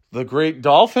 The great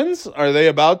Dolphins, are they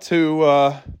about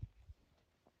to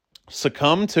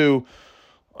succumb to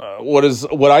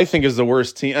what I think is the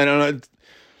worst team? I don't know.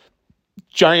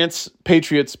 Giants,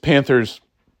 Patriots, Panthers,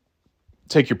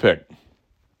 take your pick.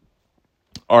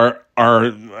 Are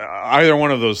either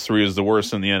one of those three is the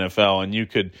worst in the NFL, and you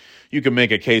could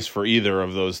make a case for either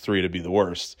of those three to be the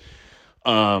worst.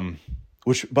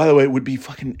 Which, by the way, it would be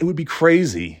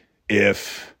crazy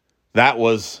if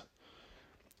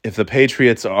the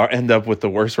Patriots end up with the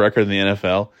worst record in the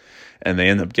NFL, and they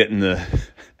end up getting the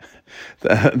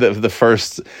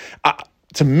first.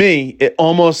 To me, it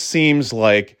almost seems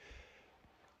like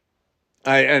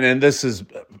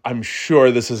I'm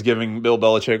sure this is giving Bill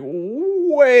Belichick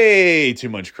way too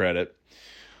much credit.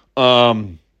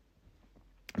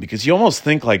 Because you almost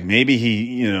think like maybe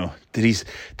he, did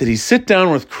he sit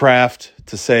down with Kraft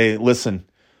to say, listen,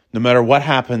 no matter what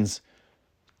happens,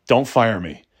 don't fire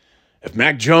me. If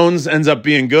Mac Jones ends up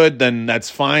being good, then that's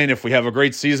fine. If we have a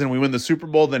great season, we win the Super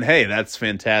Bowl, then hey, that's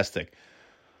fantastic.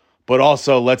 But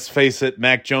also, let's face it,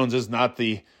 Mac Jones is not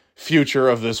the future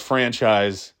of this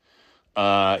franchise.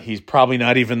 He's probably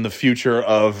not even the future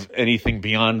of anything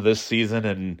beyond this season,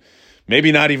 and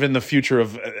maybe not even the future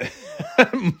of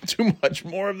too much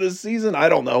more of this season. I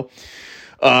don't know.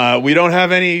 We don't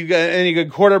have any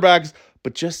good quarterbacks,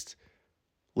 but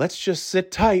let's just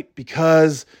sit tight,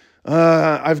 because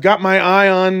I've got my eye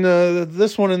on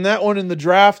this one and that one in the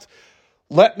draft.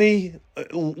 Let me,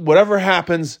 whatever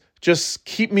happens, just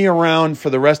keep me around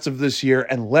for the rest of this year,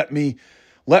 and let me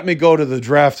Let me go to the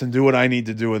draft and do what I need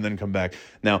to do and then come back.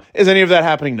 Now, is any of that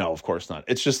happening? No, of course not.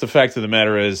 It's just the fact of the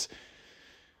matter is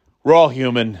we're all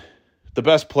human. The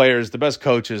best players, the best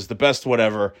coaches, the best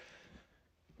whatever,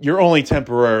 you're only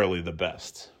temporarily the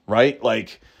best, right?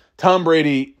 Like Tom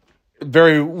Brady,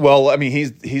 very well, I mean,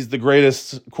 he's the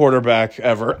greatest quarterback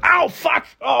ever. Ow, fuck!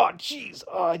 Oh, jeez.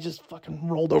 Oh, I just fucking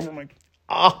rolled over my...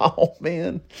 Oh,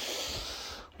 man.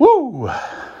 Woo!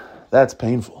 That's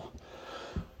painful.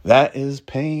 That is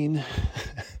pain.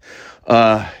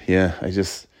 Yeah, I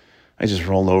just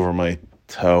rolled over my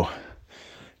toe.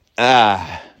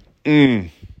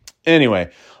 Anyway,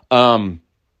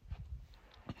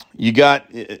 you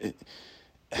got the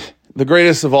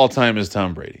greatest of all time is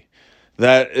Tom Brady.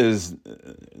 There's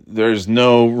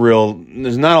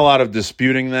not a lot of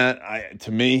disputing that.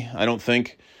 To me, I don't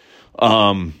think.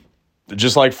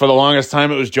 Just like for the longest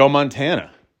time, it was Joe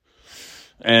Montana.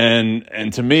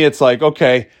 And to me, it's like,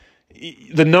 okay,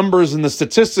 the numbers and the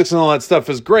statistics and all that stuff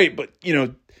is great, but,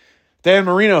 Dan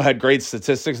Marino had great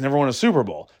statistics, never won a Super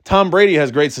Bowl. Tom Brady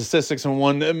has great statistics and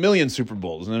won 1 million Super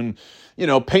Bowls. And,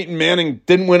 Peyton Manning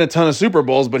didn't win a ton of Super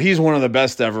Bowls, but he's one of the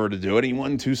best ever to do it. He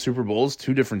won 2 Super Bowls,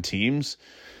 2 different teams,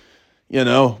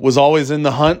 was always in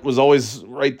the hunt, was always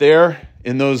right there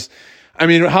in those. I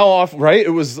mean, how often, right? It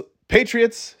was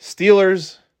Patriots,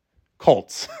 Steelers,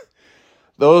 Colts.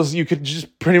 Those you could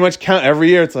just pretty much count every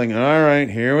year. It's like, all right,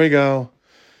 here we go.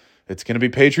 It's going to be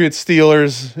Patriots,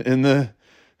 Steelers in the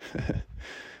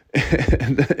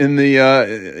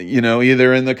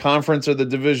either in the conference or the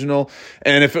divisional.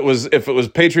 And if it was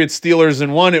Patriots, Steelers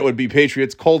in one, it would be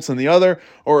Patriots, Colts in the other,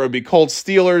 or it would be Colts,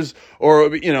 Steelers, or it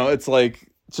would be, it's like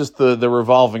just the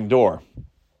revolving door.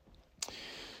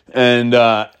 And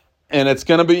it's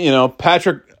going to be,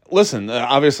 Patrick. Listen,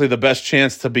 obviously the best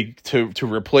chance to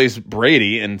replace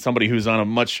Brady and somebody who's on a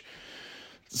much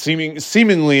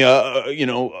seemingly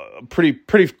a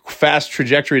pretty fast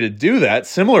trajectory to do that,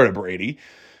 similar to Brady,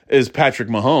 is Patrick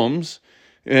Mahomes,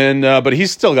 and but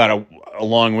he's still got a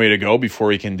long way to go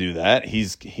before he can do that.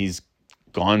 He's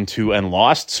gone to and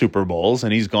lost Super Bowls,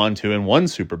 and he's gone to and won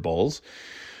Super Bowls.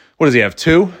 What does he have?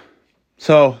 2?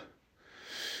 So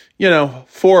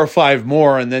 4 or 5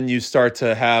 more, and then you start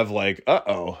to have like,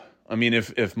 I mean,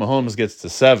 if Mahomes gets to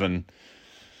 7,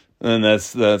 then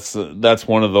that's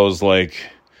one of those like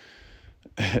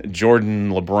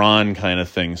Jordan, LeBron kind of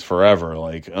things forever.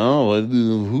 Like,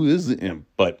 who is it?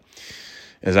 But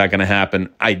is that going to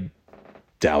happen? I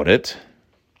doubt it.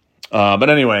 But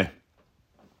anyway,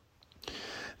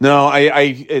 no,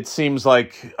 it seems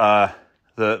like the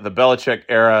Belichick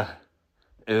era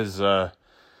is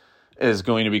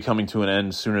going to be coming to an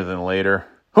end sooner than later.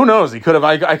 Who knows? He could have.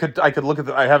 I could look at.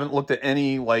 I haven't looked at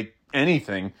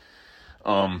anything.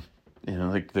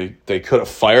 Like they could have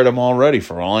fired him already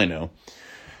for all I know.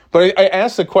 But I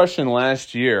asked a question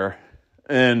last year,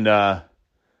 and on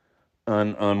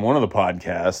one of the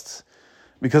podcasts,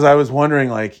 because I was wondering,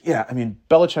 like, yeah, I mean,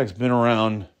 Belichick's been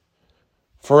around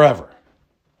forever.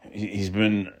 He's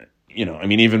been,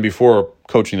 even before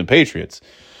coaching the Patriots.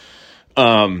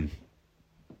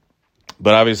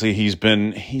 But obviously he's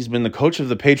been the coach of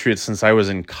the Patriots since I was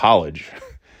in college.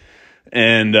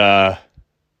 And I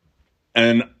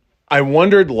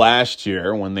wondered last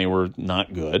year when they were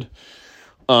not good,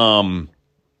 how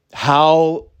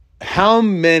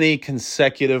many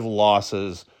consecutive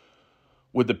losses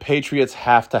would the Patriots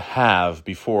have to have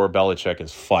before Belichick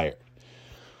is fired?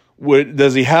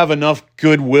 Does he have enough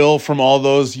goodwill from all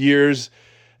those years?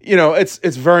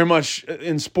 It's very much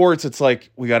in sports. It's like,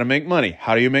 we got to make money.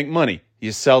 How do you make money?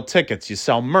 You sell tickets, you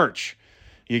sell merch,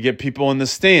 you get people in the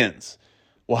stands.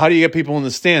 Well, how do you get people in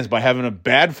the stands? By having a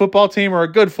bad football team or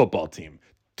a good football team?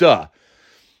 Duh.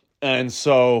 And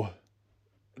so,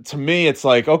 to me, it's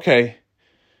like, okay,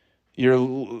 the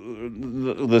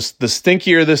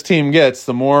stinkier this team gets,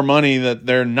 the more money that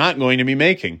they're not going to be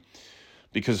making.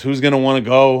 Because who's going to want to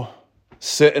go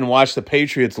sit and watch the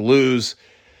Patriots lose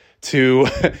to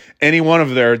any one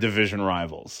of their division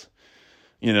rivals?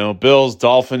 Bills,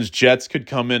 Dolphins, Jets could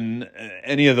come in,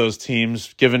 any of those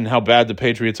teams, given how bad the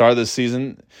Patriots are this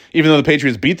season. Even though the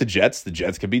Patriots beat the Jets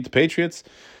could beat the Patriots.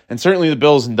 And certainly the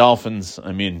Bills and Dolphins,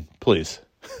 I mean, please.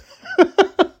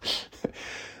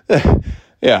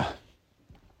 Yeah.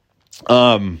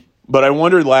 But I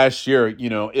wondered last year,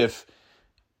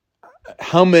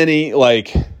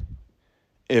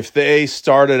 if they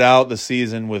started out the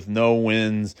season with no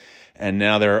wins, and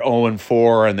now they're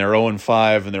 0-4, and they're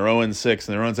 0-5, and they're 0-6,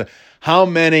 and they're 0-7. How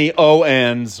many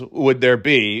O-ends would there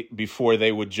be before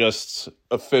they would just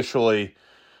officially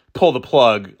pull the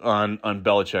plug on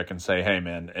Belichick and say, "Hey,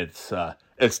 man, it's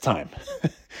time.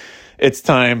 It's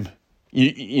time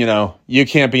you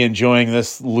can't be enjoying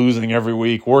this losing every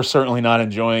week. We're certainly not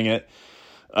enjoying it.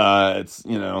 It's,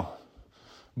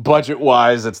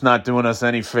 budget-wise, it's not doing us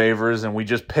any favors, and we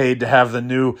just paid to have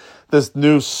this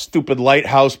new stupid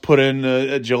lighthouse put in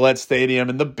at Gillette Stadium,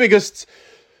 and the biggest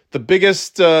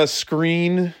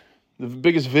screen, the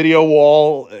biggest video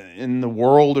wall in the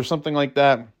world, or something like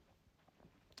that.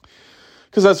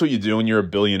 Because that's what you do when you're a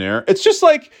billionaire. It's just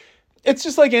like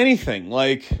anything.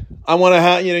 Like, I want to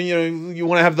have, you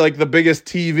want to have like the biggest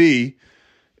TV,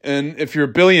 and if you're a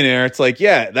billionaire, it's like,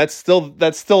 yeah, that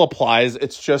still applies.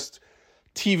 It's just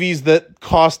TVs that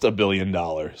cost $1 billion.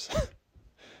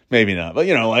 Maybe not, but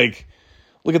like,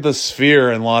 look at the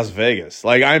Sphere in Las Vegas.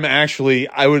 Like,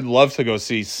 I would love to go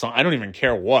see I don't even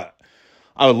care what.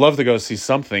 I would love to go see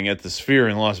something at the Sphere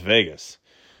in Las Vegas,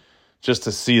 just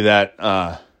to see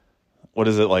that. What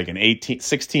is it, like an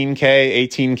 16K,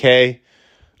 18K?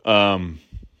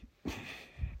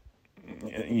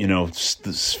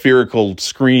 The spherical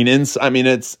screen. I mean,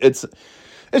 it's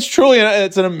truly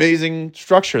it's an amazing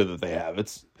structure that they have.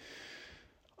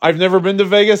 I've never been to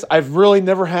Vegas. I've really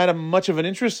never had much of an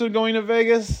interest in going to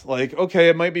Vegas. Like, okay,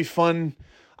 it might be fun.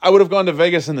 I would have gone to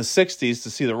Vegas in the 60s to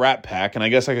see the Rat Pack, and I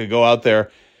guess I could go out there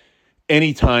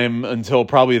anytime until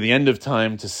probably the end of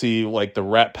time to see like the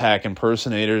Rat Pack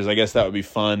impersonators. I guess that would be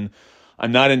fun.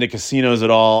 I'm not into casinos at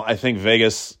all. I think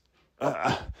Vegas,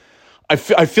 I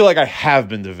feel like I have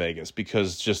been to Vegas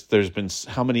because just there's been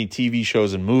how many TV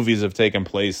shows and movies have taken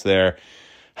place there.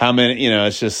 How many,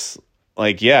 it's just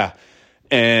like, yeah.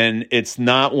 And it's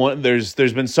not one, there's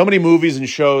been so many movies and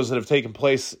shows that have taken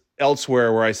place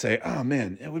elsewhere where I say, oh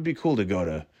man, it would be cool to go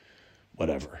to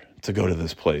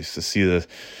this place, to see the,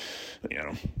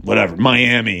 whatever,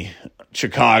 Miami,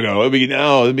 Chicago.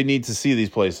 It'd be neat to see these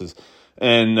places.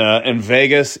 And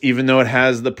Vegas, even though it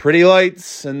has the pretty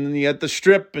lights and you got the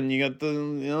Strip and you got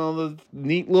the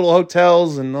neat little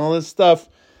hotels and all this stuff,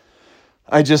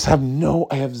 I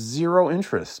have zero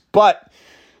interest. But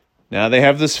now they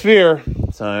have the Sphere,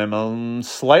 so I'm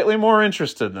slightly more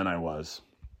interested than I was.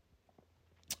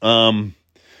 But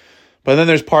then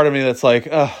there's part of me that's like,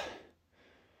 it'd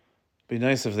be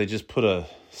nice if they just put a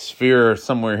Sphere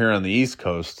somewhere here on the East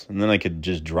Coast, and then I could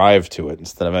just drive to it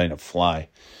instead of having to fly.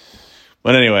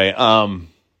 But anyway,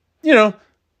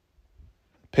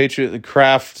 Patriot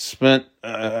Kraft spent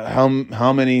how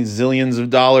many zillions of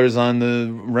dollars on the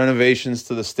renovations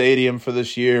to the stadium for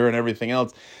this year and everything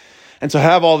else. And to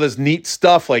have all this neat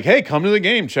stuff like, hey, come to the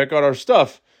game, check out our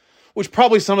stuff, which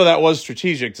probably some of that was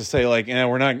strategic to say like,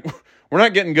 we're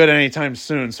not getting good anytime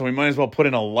soon, so we might as well put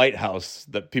in a lighthouse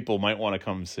that people might want to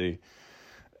come see.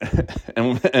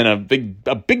 and a big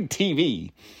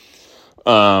TV.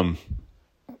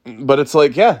 But it's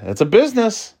like, yeah, it's a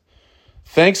business.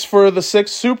 Thanks for the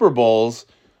 6 Super Bowls.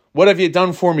 What have you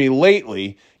done for me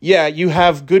lately? Yeah, you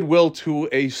have goodwill to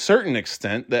a certain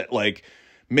extent that like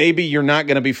maybe you're not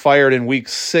going to be fired in week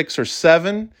 6 or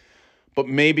 7, but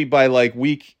maybe by like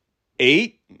week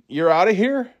 8, you're out of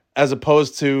here, as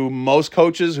opposed to most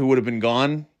coaches who would have been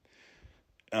gone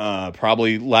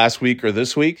probably last week or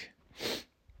this week.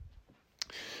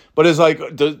 But it's like,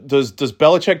 does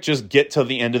Belichick just get to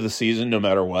the end of the season no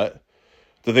matter what?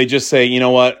 Do they just say, you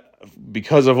know what,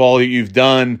 because of all that you've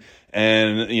done,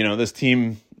 and this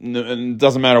team, it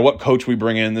doesn't matter what coach we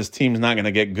bring in, this team's not going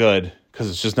to get good because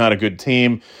it's just not a good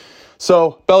team.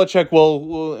 So Belichick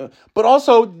will, but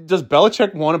also, does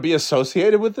Belichick want to be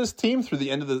associated with this team through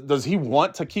the end of the? Does he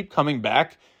want to keep coming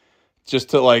back, just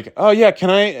to like, oh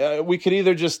yeah, we could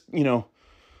either just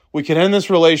we could end this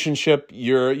relationship.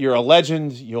 You're a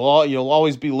legend. You'll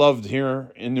always be loved here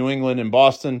in New England and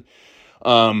Boston.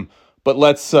 But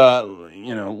let's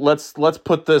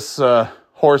put this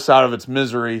horse out of its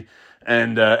misery,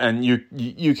 and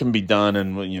you can be done,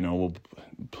 and we'll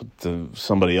put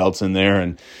somebody else in there,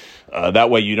 and that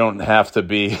way you don't have to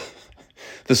be.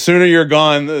 The sooner you're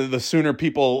gone, the sooner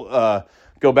people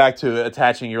go back to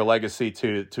attaching your legacy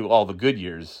to all the good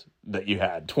years that you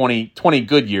had, 20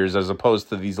 good years, as opposed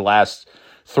to these last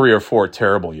 3 or 4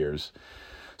 terrible years.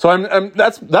 So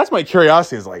that's my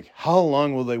curiosity, is like, how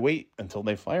long will they wait until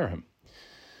they fire him?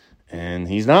 And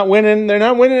he's not winning. They're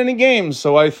not winning any games.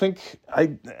 So I think why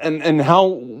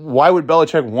would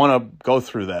Belichick want to go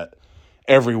through that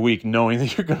every week, knowing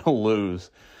that you're going to lose,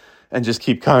 and just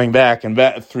keep coming back and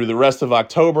back through the rest of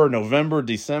October, November,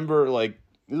 December? Like,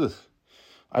 ugh.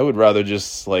 I would rather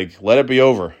just like let it be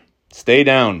over. Stay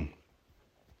down.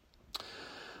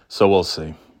 So we'll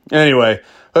see. Anyway,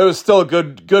 it was still a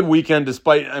good weekend,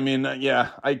 despite,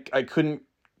 I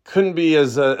couldn't be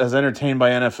as entertained by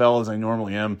NFL as I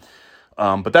normally am.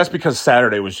 But that's because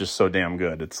Saturday was just so damn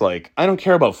good. It's like, I don't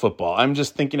care about football. I'm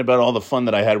just thinking about all the fun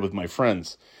that I had with my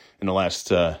friends in the last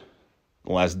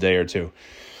day or two.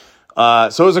 So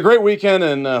it was a great weekend,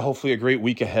 and hopefully a great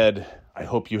week ahead. I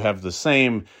hope you have the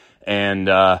same. And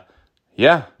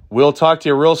yeah, we'll talk to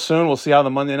you real soon. We'll see how the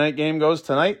Monday night game goes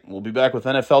tonight. We'll be back with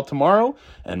NFL tomorrow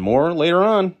and more later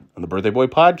on the Birthday Boy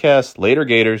Podcast. Later,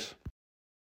 Gators.